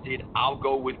pitcher listed. I'll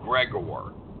go with Gregor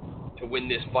to win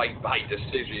this fight by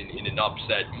decision in an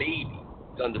upset. Maybe.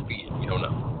 It's undefeated. You don't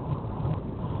know.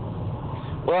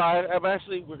 Well,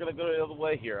 we're going to go the other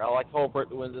way here. I like Holbrook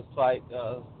to win this fight.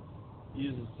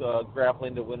 Uses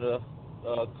grappling to win a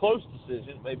close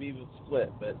decision, maybe even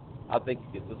split, but I think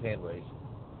he gets his hand raised.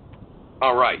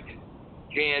 All right.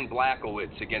 Jan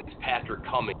Blachowicz against Patrick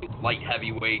Cummings, light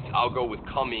heavyweights. I'll go with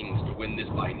Cummings to win this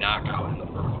by knockout in the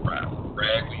 1st round.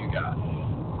 Bragg, who you got?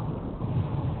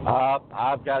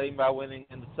 I've got him by winning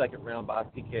in the 2nd round by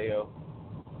TKO.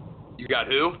 You got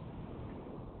who?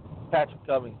 Patrick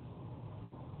Cummings.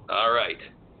 All right.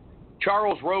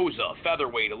 Charles Rosa,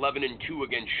 featherweight, 11-2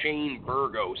 against Shane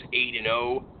Burgos,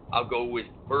 8-0. I'll go with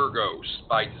Burgos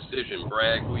by decision.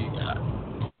 Bragg, who you got?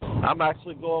 I'm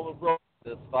actually going with Burgos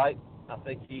in this fight. I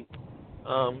think he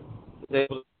was able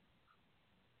to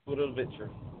put it a victory.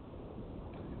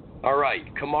 All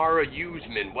right, Kamara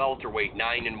Usman, welterweight,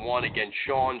 9-1 against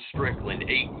Sean Strickland,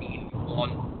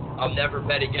 18-1. I'll never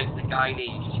bet against a guy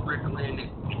named Strickland. It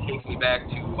takes me back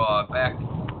to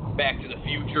back to the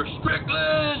future.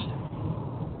 Strickland,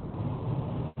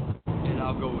 and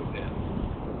I'll go with him.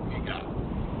 Who you got?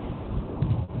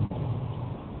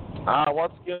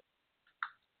 Once again,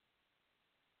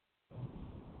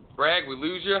 Bragg, we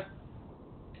lose you.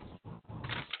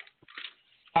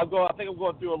 I think I'm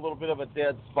going through a little bit of a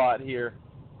dead spot here.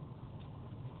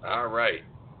 All right,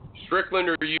 Strickland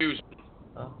or Usman?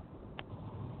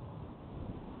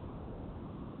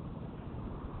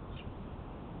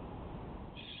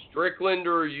 Strickland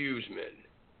or Usman?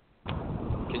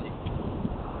 Can you?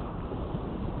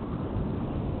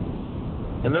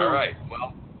 And then, all right.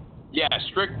 Well, yeah,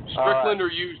 Strickland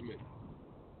or Usman?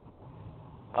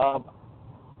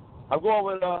 I'm going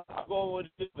with Usman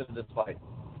in this fight.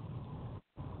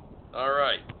 All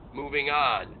right. Moving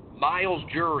on. Miles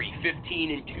Jury,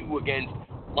 15-2 against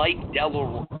Mike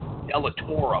Della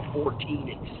Torre,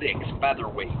 14-6,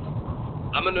 featherweight.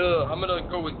 I'm gonna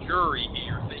go with Jury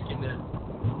here, thinking that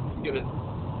he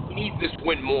needs this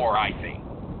win more, I think.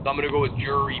 So I'm going to go with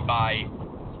Jury by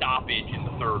stoppage in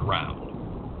the third round.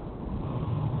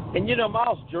 And,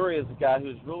 Miles Jury is a guy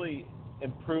who's really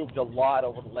improved a lot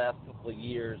over the last couple of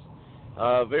years.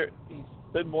 He's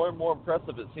been more and more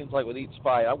impressive, it seems like, with each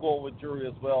fight. I'm going with Jury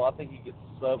as well. I think he gets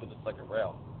a sub in the second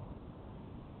round.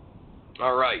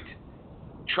 All right.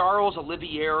 Charles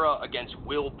Oliveira against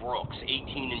Will Brooks,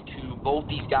 18-2. Both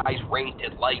these guys ranked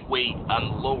at lightweight on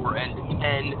the lower end of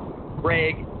 10.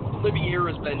 Greg,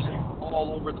 Oliveira's been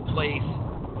all over the place.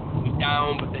 He's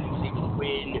down, but then he's able to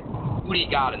win. Who do you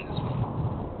got in this one?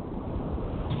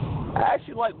 I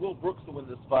actually like Will Brooks to win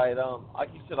this fight.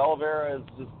 Like you said, Oliveira is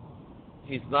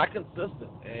he's not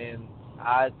consistent, and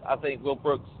I think Will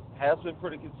Brooks has been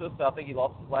pretty consistent. I think he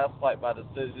lost his last fight by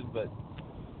decision, but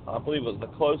I believe it was a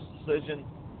close decision.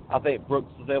 I think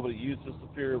Brooks is able to use his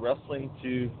superior wrestling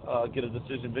to get a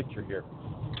decision victory here.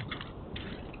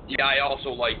 Yeah, I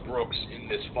also like Brooks in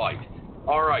this fight.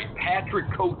 All right,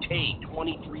 Patrick Cote,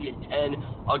 23-10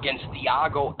 against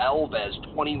Thiago Alves,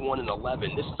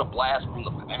 21-11. This is a blast from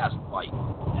the past fight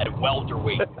at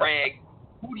welterweight. Greg,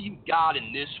 who do you got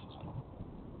in this one?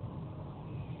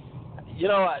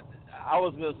 I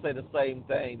was going to say the same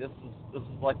thing. This is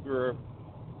like we're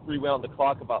rewound the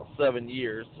clock about 7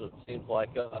 years, so it seems like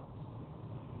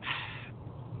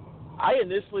I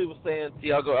initially was saying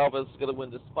Thiago Alves is going to win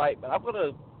this fight, but I'm going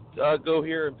to go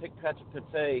here and pick Patrick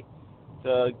Cote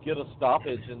to get a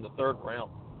stoppage in the third round.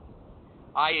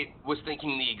 I was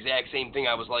thinking the exact same thing.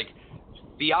 I was like,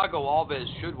 Thiago Alves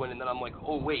should win, and then I'm like,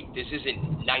 oh wait, this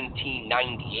isn't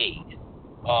 1998.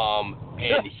 And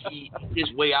he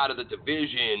is way out of the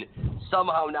division.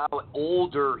 Somehow now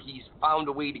older, he's found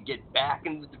a way to get back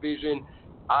into the division.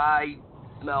 I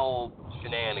smell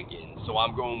shenanigans, so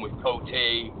I'm going with Cote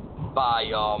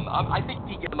by, I think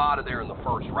he get him out of there in the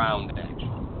first round,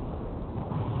 actually.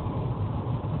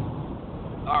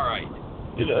 All right.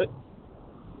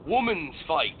 Women's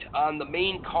fight on the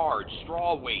main card,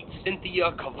 strawweight,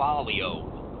 Cynthia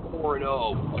Cavallo,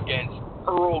 4-0 against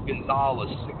Pearl Gonzalez,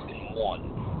 6-1.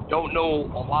 Don't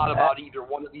know a lot about either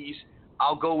one of these.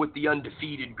 I'll go with the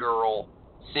undefeated girl,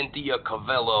 Cynthia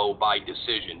Cavallo, by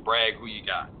decision. Bragg, who you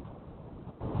got?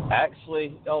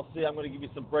 Actually, LC, I'm going to give you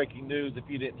some breaking news if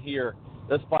you didn't hear.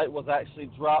 This fight was actually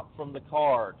dropped from the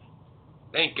card.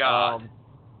 Thank God.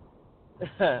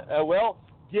 Well,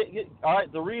 all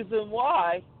right. The reason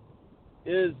why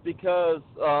is because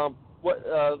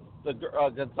Gonzalez,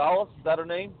 is that her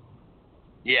name?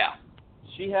 Yeah.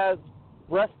 She has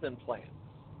breast implants,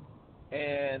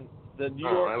 and the New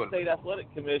York State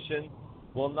Athletic Commission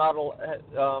will not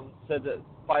said that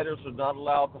fighters are not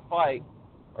allowed to fight,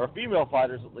 or female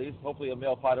fighters at least. Hopefully, a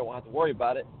male fighter won't have to worry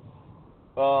about it.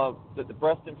 That the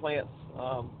breast implants,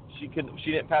 she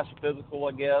didn't pass her physical,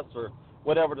 I guess, or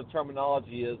whatever the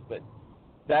terminology is, but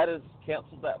that has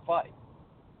canceled that fight.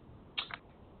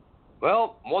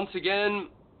 Well, once again,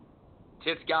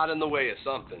 tits got in the way of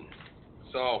something.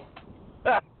 So,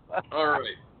 all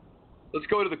right. Let's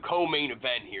go to the co-main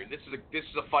event here. This is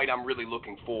a fight I'm really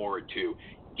looking forward to.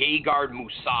 Gegard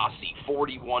Mousasi,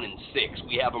 41-6.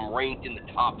 We have him ranked in the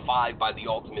top 5 by the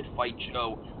Ultimate Fight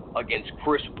Show against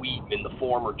Chris Weidman, the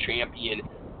former champion,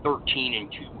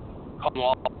 13-2. Coming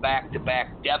off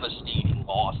back-to-back devastating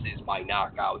losses by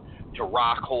knockout to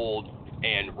Rockhold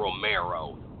and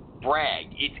Romero.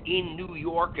 Bragg, it's in New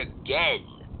York again.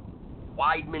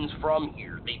 Weidman's from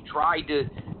here. They tried to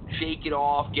shake it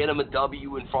off, get him a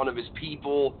W in frund of his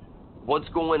people. What's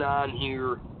going on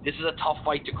here? This is a tough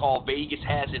fight to call. Vegas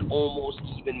has it almost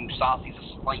even. Mousasi's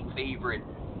a slight favorite.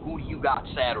 Who do you got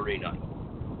Saturday night?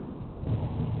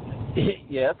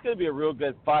 Yeah, it's going to be a real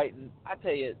good fight. And I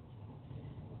tell you,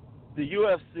 the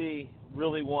UFC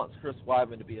really wants Chris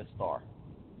Weidman to be a star.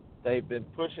 They've been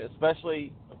pushing,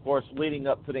 especially, of course, leading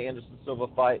up to the Anderson Silva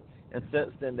fight. And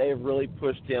since then, they've really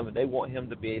pushed him, and they want him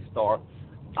to be a star.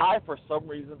 I, for some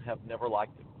reason, have never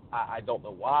liked him. I don't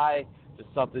know why. Just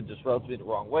something just rubs me the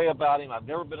wrong way about him. I've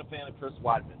never been a fan of Chris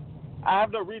Weidman. I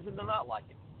have no reason to not like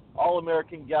him.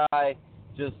 All-American guy,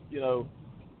 just,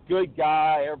 good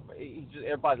guy.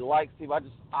 Everybody likes him.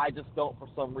 I just don't for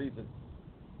some reason.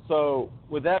 So,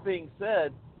 with that being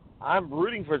said, I'm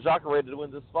rooting for Jacare to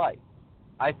win this fight.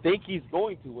 I think he's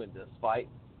going to win this fight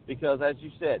because, as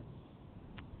you said,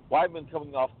 Weidman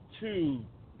coming off 2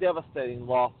 devastating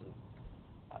losses.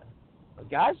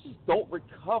 Guys just don't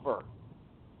recover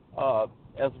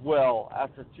as well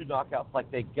after 2 knockouts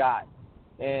like they got.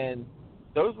 And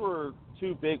those were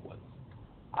 2 big ones.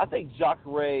 I think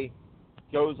Jacare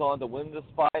goes on to win this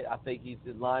fight. I think he's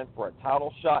in line for a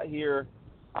title shot here.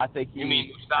 I think he You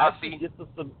mean actually Mousasi? gets us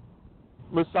some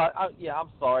Mousasi. Yeah, I'm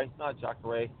sorry, not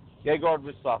Jacare. Gegard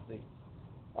Mousasi.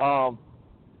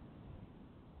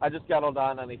 I just got on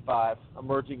I-95. I'm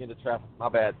merging into traffic. My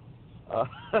bad.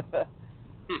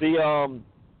 The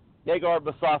Gegard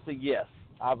Mousasi, yes.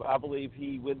 I believe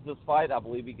he wins this fight. I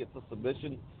believe he gets a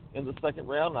submission in the second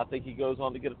round. I think he goes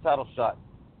on to get a title shot.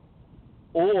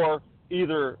 Or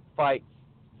either fights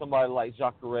somebody like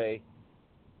Jacare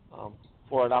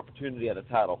for an opportunity at a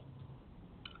title.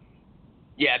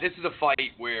 Yeah, this is a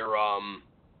fight where I'm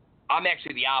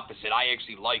actually the opposite. I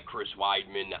actually like Chris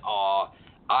Weidman.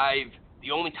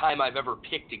 The only time I've ever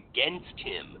picked against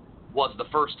him was the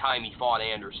first time he fought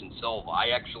Anderson Silva. I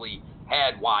actually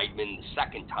had Weidman the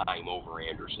second time over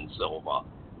Anderson Silva,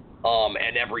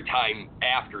 and every time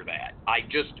after that, I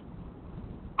just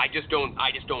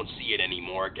don't see it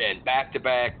anymore. Again,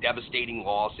 back-to-back devastating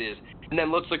losses, and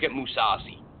then let's look at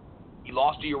Mousasi. He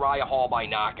lost to Uriah Hall by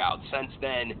knockout. Since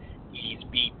then, he's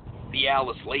beat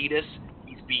LCIII,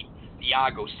 he's beat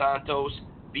Thiago Santos,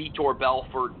 Vitor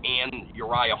Belfort, and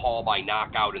Uriah Hall by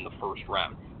knockout in the first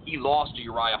round. He lost to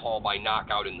Uriah Hall by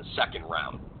knockout in the second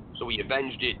round, so he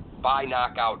avenged it by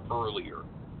knockout earlier.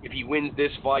 If he wins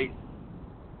this fight,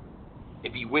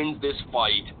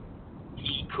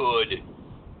 he could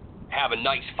have a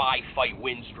nice 5-fight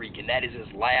win streak, and that is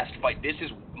his last fight. This is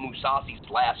Mousasi's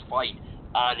last fight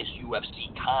on his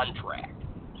UFC contract.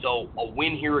 So a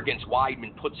win here against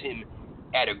Weidman puts him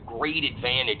at a great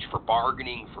advantage for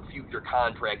bargaining for future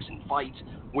contracts and fights,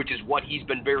 which is what he's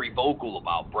been very vocal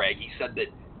about, Bragg. He said that,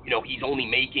 he's only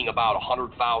making about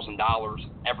 $100,000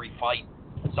 every fight,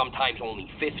 sometimes only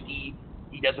 $50,000.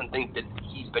 He doesn't think that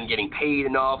he's been getting paid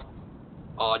enough.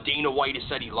 Dana White has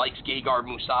said he likes Gegard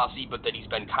Mousasi, but that he's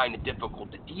been kind of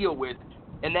difficult to deal with.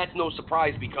 And that's no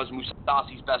surprise because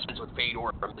Mousasi's best friends with Fedor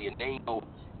and Leonardo,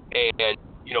 and,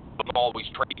 they'll always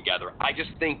trade together. I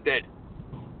just think that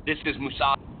this is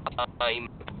Mousasi's time.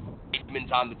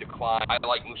 Weidman's on the decline. I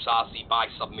like Mousasi by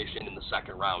submission in the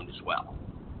second round as well.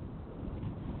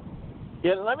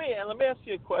 Yeah, let me ask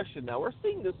you a question now. We're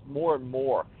seeing this more and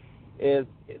more. Did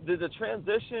the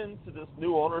transition to this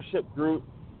new ownership group,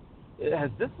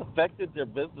 has this affected their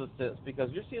business sense? Because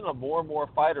you're seeing more and more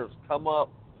fighters come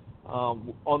up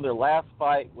on their last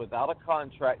fight without a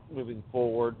contract moving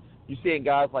forward. You're seeing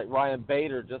guys like Ryan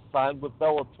Bader just signed with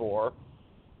Bellator.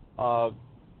 Of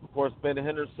course, Ben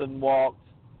Henderson walked.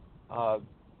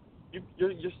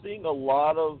 You're seeing a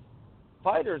lot of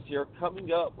fighters here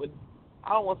coming up with,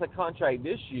 I don't want to say contract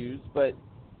issues, but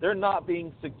they're not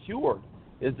being secured.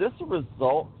 Is this a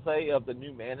result, say, of the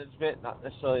new management not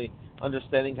necessarily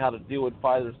understanding how to deal with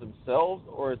fighters themselves,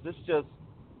 or is this just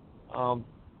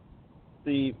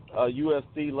the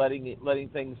UFC letting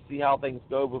things see how things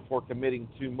go before committing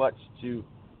too much to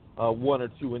one or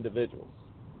two individuals?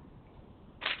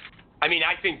 I mean,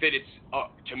 I think that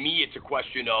to me, it's a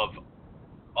question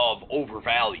of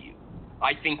overvalue.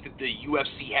 I think that the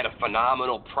UFC had a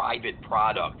phenomenal private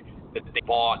product that they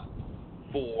bought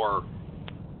for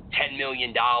 $10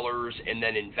 million and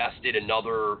then invested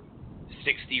another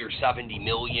 $60 or $70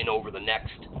 million over the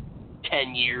next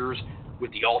 10 years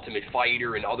with the Ultimate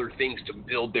Fighter and other things to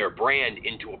build their brand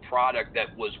into a product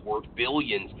that was worth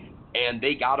billions, and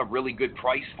they got a really good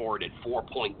price for it at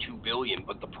 $4.2 billion.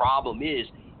 But the problem is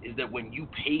that when you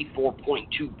pay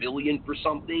 $4.2 billion for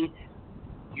something,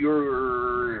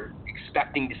 you're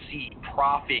expecting to see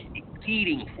profit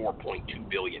exceeding $4.2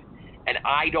 billion. And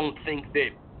I don't think that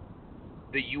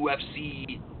the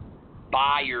UFC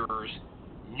buyers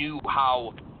knew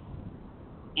how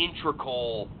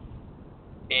integral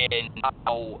and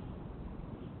how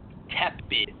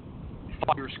tepid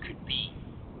fighters could be.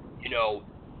 You know,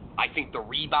 I think the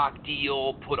Reebok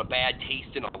deal put a bad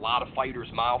taste in a lot of fighters'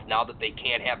 mouth now that they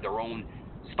can't have their own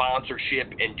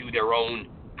sponsorship and do their own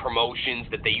promotions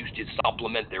that they used to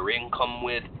supplement their income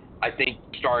with. I think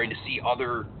starting to see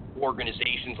other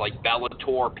organizations like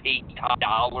Bellator pay top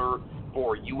dollar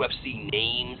for UFC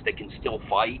names that can still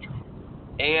fight.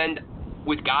 And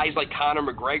with guys like Conor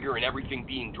McGregor and everything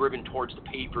being driven towards the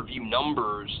pay-per-view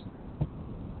numbers,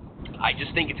 I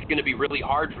just think it's going to be really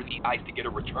hard for these guys to get a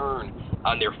return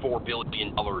on their $4 billion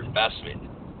investment.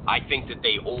 I think that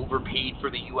they overpaid for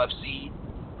the UFC.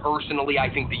 Personally, I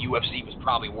think the UFC was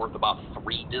probably worth about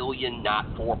 $3 billion, not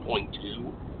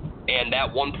 $4.2. And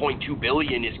that $1.2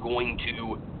 billion is going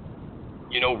to,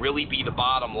 really be the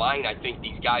bottom line I think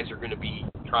these guys are going to be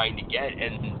trying to get.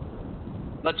 And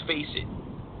let's face it,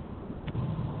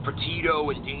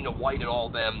 Fertitta and Dana White and all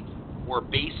them were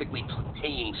basically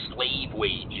paying slave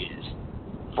wages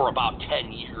for about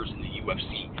 10 years in the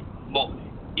UFC. Well,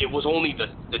 it was only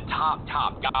the top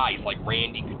guys like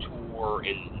Randy Couture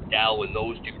and Dell and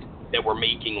those dudes that were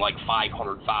making like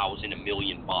 $500,000, $1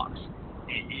 million bucks.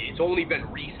 It's only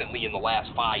been recently in the last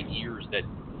 5 years that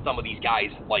some of these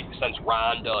guys, like since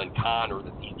Ronda and Conor,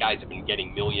 that these guys have been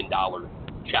getting $1 million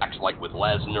checks, like with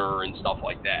Lesnar and stuff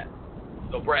like that.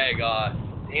 So, Bragg,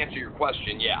 to answer your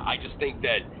question, yeah, I just think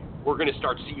that we're going to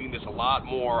start seeing this a lot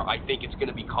more. I think it's going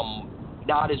to become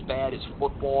not as bad as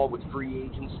football with free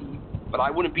agency, but I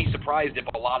wouldn't be surprised if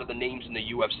a lot of the names in the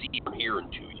UFC are here in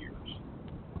 2 years.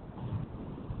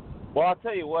 Well, I'll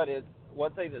tell you what,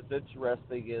 one thing that's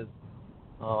interesting is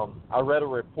I read a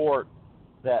report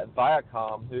that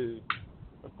Viacom, who,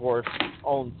 of course,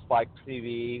 owns Spike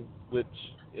TV, which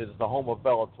is the home of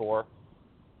Bellator,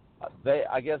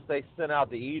 I guess they sent out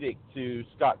the edict to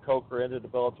Scott Coker and to the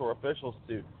Bellator officials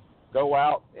to go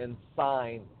out and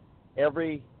sign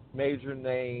every major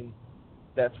name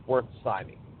that's worth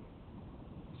signing.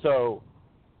 So,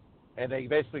 and they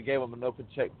basically gave them an open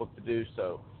checkbook to do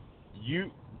so.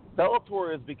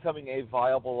 Bellator is becoming a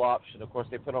viable option. Of course,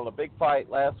 they put on a big fight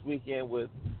last weekend with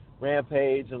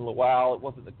Rampage and Lowell. It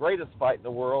wasn't the greatest fight in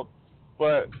the world,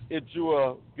 but it drew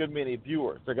a good many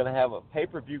viewers. They're going to have a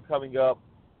pay-per-view coming up,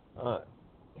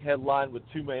 headlined with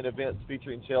 2 main events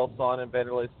featuring Chael Sonnen and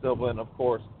Vanderlei Silva, and, of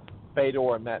course,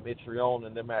 Fedor and Matt Mitrione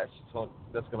in their match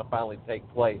that's going to finally take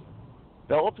place.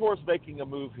 Bellator is making a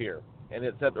move here, and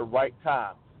it's at the right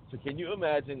time. So can you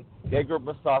imagine Gegard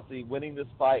Mousasi winning this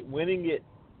fight, winning it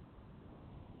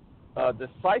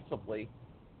decisively,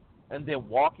 and then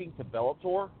walking to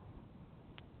Bellator?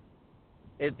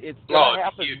 It's going to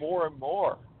happen more and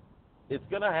more. It's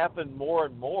going to happen more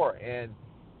and more, and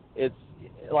it's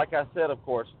like I said. Of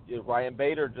course, Ryan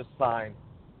Bader just signed.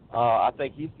 I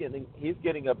think he's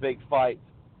getting a big fight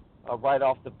right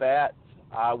off the bat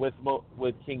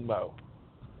with King Mo.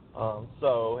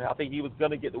 So I think he was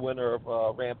going to get the winner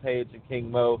of Rampage and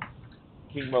King Mo.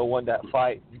 King Mo won that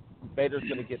fight. Bader's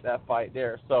going to get that fight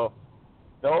there. So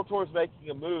Bellator's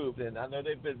making a move, and I know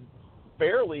they've been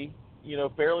fairly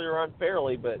or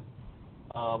unfairly, but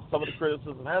some of the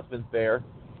criticism has been fair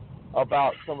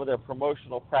about some of their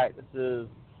promotional practices,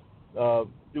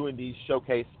 doing these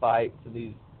showcase fights and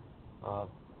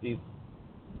these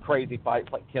crazy fights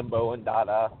like Kimbo and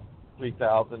Dada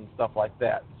 3000 and stuff like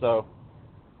that. So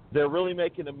they're really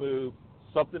making a move,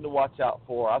 something to watch out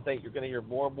for. I think you're going to hear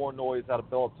more and more noise out of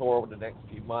Bellator over the next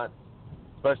few months,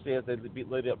 especially as they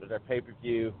lead up to their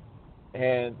pay-per-view.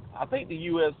 And I think the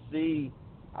UFC,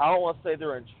 I don't want to say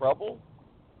they're in trouble,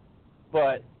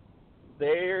 but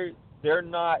they're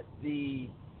not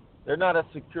as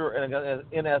secure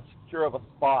in as secure of a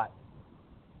spot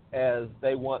as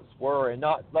they once were. And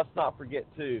let's not forget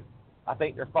too, I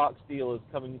think their Fox deal is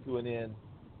coming to an end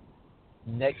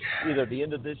either the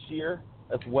end of this year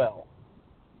as well.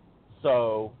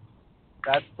 So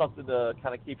that's something to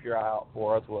kind of keep your eye out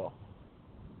for as well.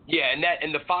 Yeah,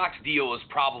 and the Fox deal is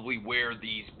probably where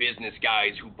these business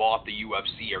guys who bought the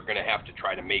UFC are going to have to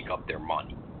try to make up their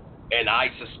money. And I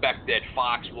suspect that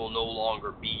Fox will no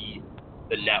longer be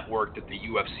the network that the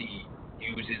UFC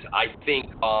uses. I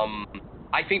think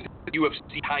the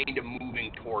UFC is kind of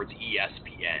moving towards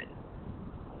ESPN.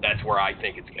 That's where I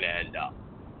think it's going to end up.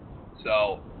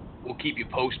 So we'll keep you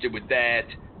posted with that.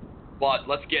 But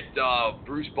let's get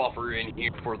Bruce Buffer in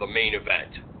here for the main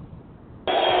event.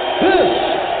 This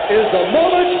is the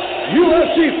moment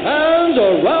UFC fans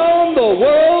around the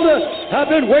world have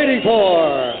been waiting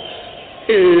for.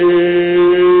 It's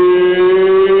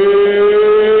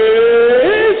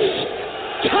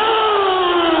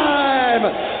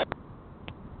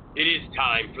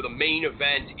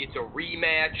a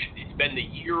rematch. It's been the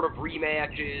year of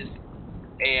rematches,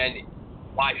 and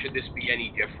why should this be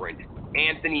any different?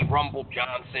 Anthony Rumble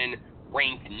Johnson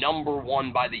ranked number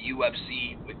 1 by the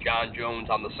UFC with John Jones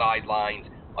on the sidelines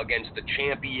against the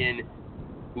champion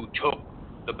who took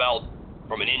the belt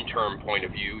from an interim point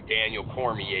of view, Daniel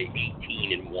Cormier,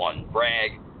 18-1.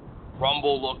 Bragg,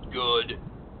 Rumble looked good.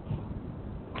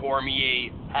 Cormier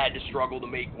had to struggle to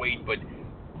make weight, but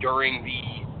during the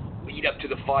lead up to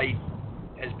the fight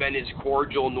has been his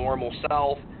cordial, normal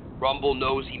self. Rumble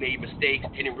knows he made mistakes,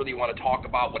 didn't really want to talk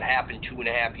about what happened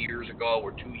 2.5 years ago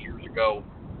or 2 years ago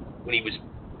when he was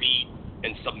beat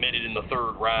and submitted in the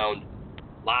 3rd round.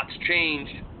 Lots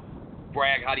changed.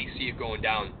 Bragg, how do you see it going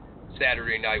down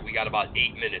Saturday night? We got about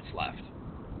 8 minutes left.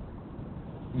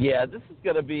 Yeah, this is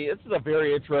a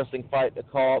very interesting fight to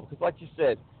call because, like you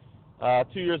said,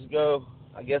 2 years ago,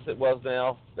 I guess it was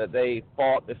now, that they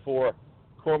fought before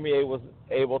Cormier was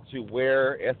able to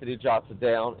wear Anthony Johnson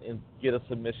down and get a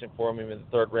submission for him in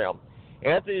the 3rd round.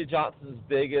 Anthony Johnson's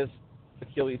biggest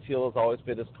Achilles heel has always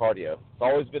been his cardio. It's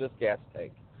always been his gas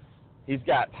tank. He's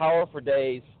got power for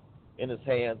days in his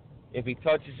hand. If he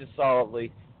touches you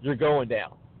solidly, you're going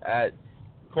down.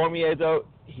 Cormier, though,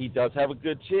 he does have a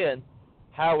good chin.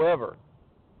 However,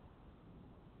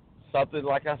 something,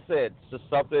 like I said, just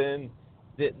something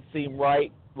didn't seem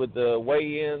right with the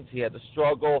weigh-ins. He had to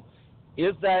struggle.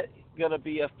 Is that going to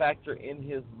be a factor in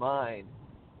his mind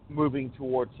moving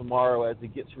towards tomorrow as he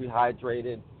gets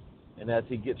rehydrated and as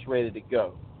he gets ready to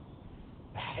go?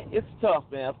 It's tough,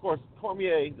 man. Of course,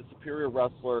 Cormier, the superior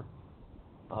wrestler,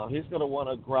 he's going to want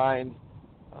to grind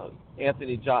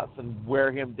Anthony Johnson,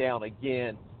 wear him down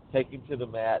again, take him to the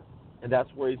mat, and that's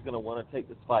where he's going to want to take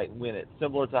this fight and win it,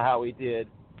 similar to how he did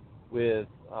with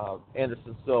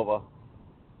Anderson Silva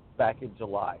back in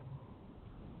July.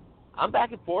 I'm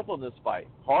back and forth on this fight.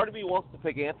 Part of me wants to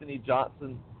pick Anthony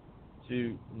Johnson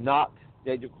to knock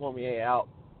Daniel Cormier out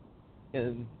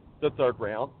in the 3rd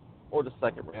round or the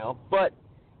 2nd round, but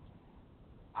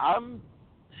I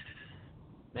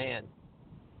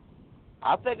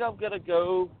think I'm going to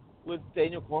go with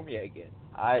Daniel Cormier again.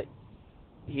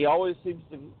 He always seems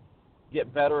to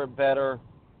get better and better.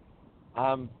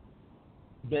 I'm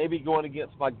maybe going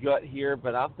against my gut here,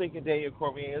 but I'm thinking Daniel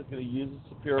Cormier is going to use his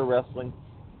superior wrestling,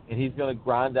 and he's going to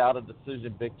grind out a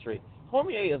decision victory.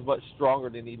 Cormier is much stronger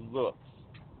than he looks.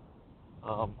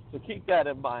 So keep that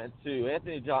in mind, too.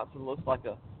 Anthony Johnson looks like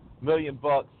 $1 million,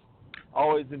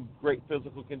 always in great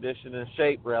physical condition and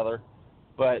shape, rather.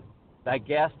 But that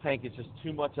gas tank is just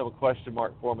too much of a question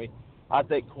mark for me. I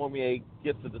think Cormier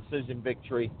gets a decision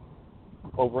victory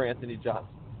over Anthony Johnson.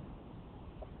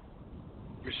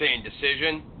 You're saying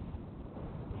decision?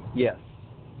 Yes.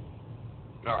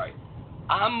 All right.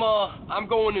 I'm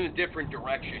going in a different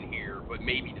direction here, but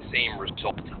maybe the same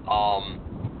result.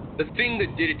 The thing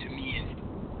that did it to me is,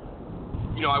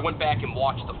 I went back and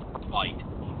watched the first fight.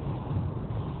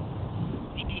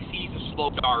 DC's a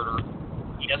slow starter.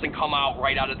 He doesn't come out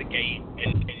right out of the gate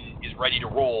and is ready to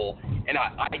roll. And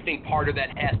I think part of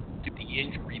that has to do with the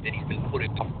injury that he's been put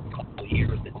in for a couple of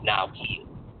years that's now healed.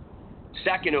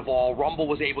 Second of all, Rumble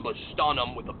was able to stun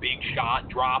him with a big shot,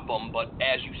 drop him, but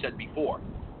as you said before,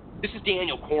 this is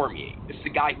Daniel Cormier. This is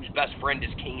the guy whose best friend is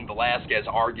Cain Velasquez,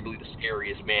 arguably the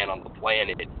scariest man on the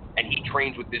planet, and he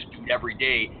trains with this dude every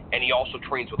day, and he also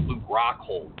trains with Luke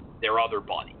Rockhold, their other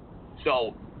buddy.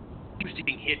 So he's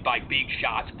getting hit by big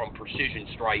shots from precision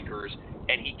strikers,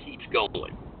 and he keeps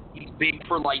going. He's big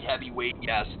for light heavyweight,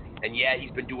 yes, and yeah,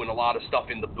 he's been doing a lot of stuff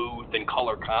in the booth and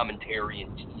color commentary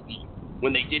and TV.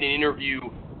 When they did an interview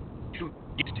 2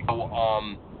 years ago,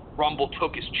 Rumble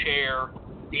took his chair,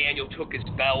 Daniel took his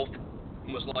belt,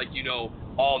 and was like,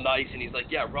 all nice, and he's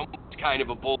like, yeah, Rumble's kind of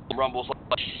a bull. Rumble's like,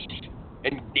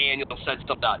 and Daniel said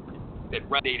something that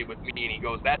resonated with me, and he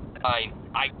goes, that's fine,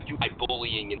 I do my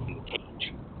bullying in the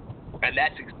cage. And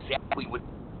that's exactly what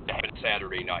happened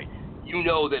Saturday night. You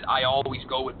know that I always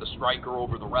go with the striker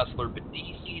over the wrestler, but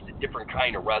DC's a different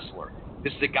kind of wrestler.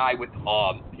 This is a guy with,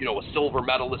 a silver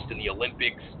medalist in the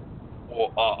Olympics,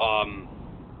 or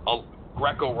a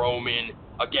Greco-Roman.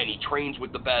 Again, he trains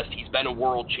with the best. He's been a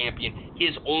world champion.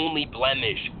 His only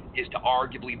blemish is to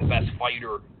arguably the best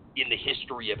fighter in the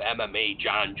history of MMA,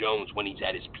 John Jones, when he's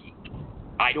at his peak.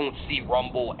 I don't see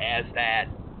Rumble as that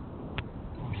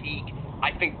peak.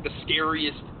 I think the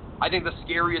scariest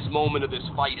moment of this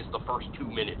fight is the first 2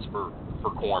 minutes for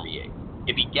Cormier.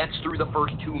 If he gets through the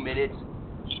first 2 minutes,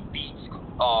 he beats.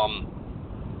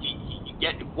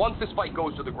 Once this fight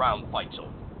goes to the ground, the fight's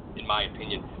over. In my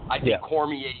opinion, I think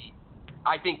Cormier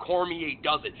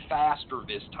does it faster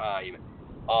this time,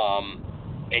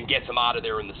 and gets him out of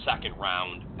there in the 2nd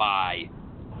round by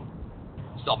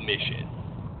submission.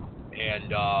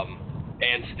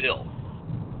 And still,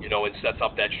 you know, it sets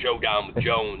up that showdown with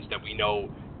Jones that we know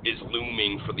is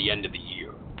looming for the end of the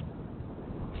year.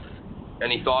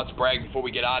 Any thoughts, Bragg, before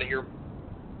we get out of here?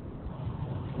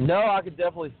 No, I could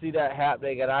definitely see that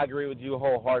happening, and I agree with you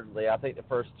wholeheartedly. I think the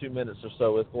first 2 minutes or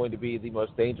so is going to be the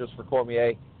most dangerous for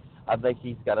Cormier. I think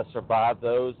he's got to survive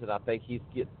those, and I think he's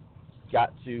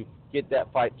got to get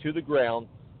that fight to the ground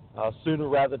sooner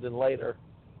rather than later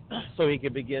so he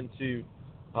can begin to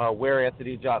wear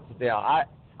Anthony Johnson down.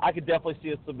 I could definitely see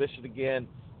a submission again,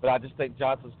 but I just think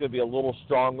Johnson's going to be a little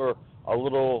stronger, a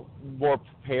little more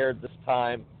prepared this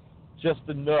time, just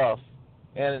enough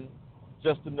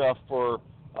for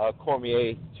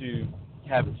Cormier to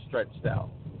have it stretched out.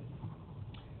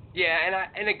 Yeah,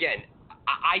 and again,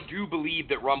 I do believe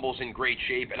that Rumble's in great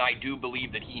shape, and I do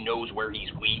believe that he knows where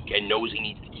he's weak and knows he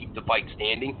needs to keep the fight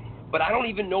standing. But I don't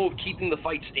even know if keeping the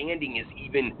fight standing is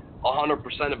even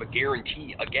 100% of a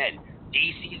guarantee. Again,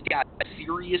 DC's got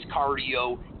serious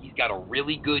cardio. He's got a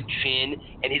really good chin,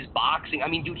 and his boxing. I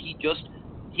mean, dude, he just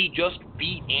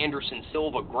beat Anderson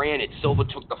Silva. Granted, Silva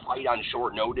took the fight on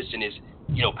short notice and is,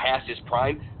 you know, past his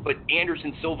prime. But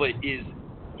Anderson Silva is,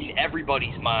 in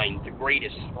everybody's mind, the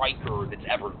greatest striker that's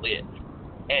ever lived.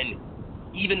 And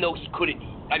even though he couldn't,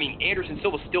 I mean, Anderson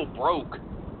Silva still broke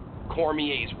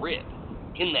Cormier's rib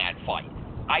in that fight.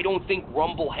 I don't think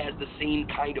Rumble has the same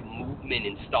kind of movement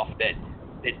and stuff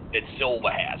that Silva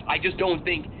has. I just don't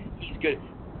think he's good.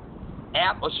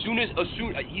 As soon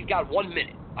he's got 1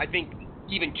 minute. I think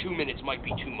even 2 minutes might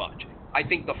be too much. I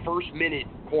think the first minute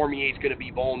Cormier's going to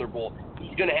be vulnerable.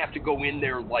 He's going to have to go in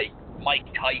there like Mike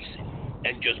Tyson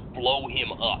and just blow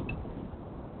him up,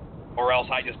 or else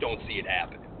I just don't see it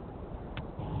happen.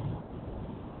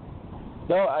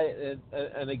 No,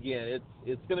 and again,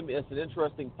 it's an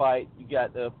interesting fight. You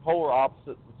got the polar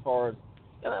opposites as far as,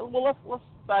 well, let's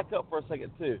back up for a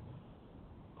second too.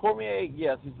 Cormier,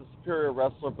 yes, he's a superior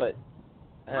wrestler, but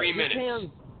 3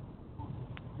 minutes.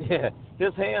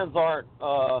 His hands aren't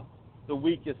the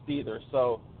weakest either.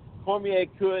 So Cormier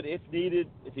could, if needed,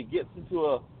 if he gets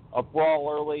into a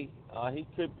brawl early,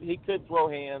 he could throw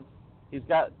hands. He's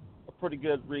got a pretty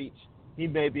good reach. He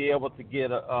may be able to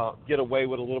get away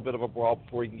with a little bit of a brawl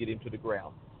before he can get him to the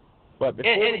ground. But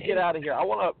before we get out of here, I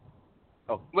want to.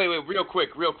 Oh. Wait, real quick.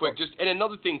 Just, and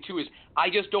another thing too is, I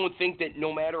just don't think that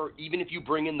no matter, even if you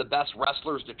bring in the best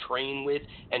wrestlers to train with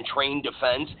and train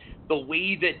defense, the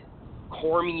way that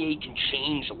Cormier can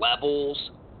change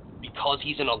levels because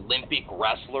he's an Olympic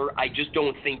wrestler, I just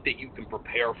don't think that you can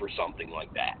prepare for something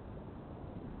like that.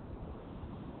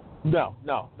 No,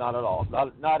 not at all.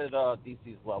 Not at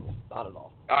DC's level. Not at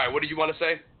all. All right, what did you want to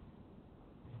say?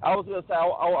 I was going to say,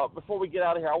 before we get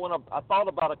out of here, I thought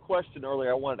about a question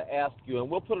earlier I wanted to ask you, and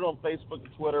we'll put it on Facebook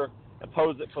and Twitter and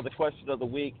pose it for the question of the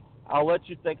week. I'll let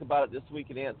you think about it this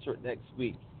week and answer it next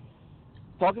week.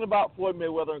 Talking about Floyd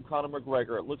Mayweather and Conor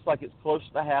McGregor, it looks like it's closer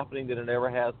to happening than it ever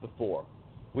has before.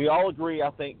 We all agree,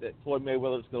 I think, that Floyd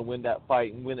Mayweather is going to win that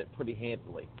fight and win it pretty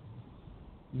handily.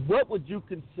 What would you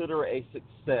consider a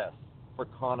success for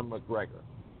Conor McGregor?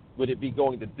 Would it be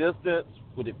going the distance?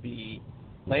 Would it be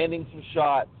landing some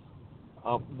shots?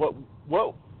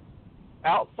 What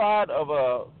outside of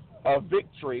a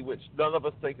victory, which none of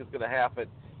us think is going to happen,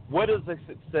 what is a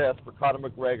success for Conor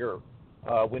McGregor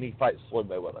when he fights Floyd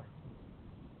Mayweather?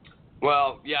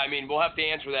 Well, yeah, I mean, we'll have to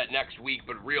answer that next week,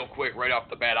 but real quick, right off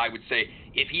the bat, I would say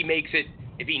if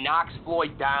he knocks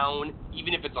Floyd down,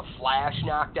 even if it's a flash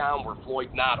knockdown where Floyd's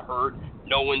not hurt,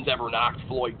 no one's ever knocked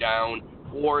Floyd down,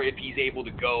 or if he's able to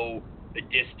go the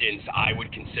distance, I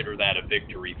would consider that a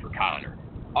victory for Conor.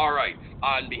 All right,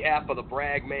 on behalf of the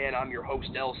Braggman, I'm your host,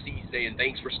 LC, saying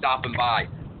thanks for stopping by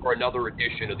for another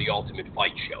edition of the Ultimate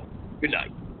Fight Show. Good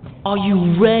night. Are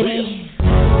you ready?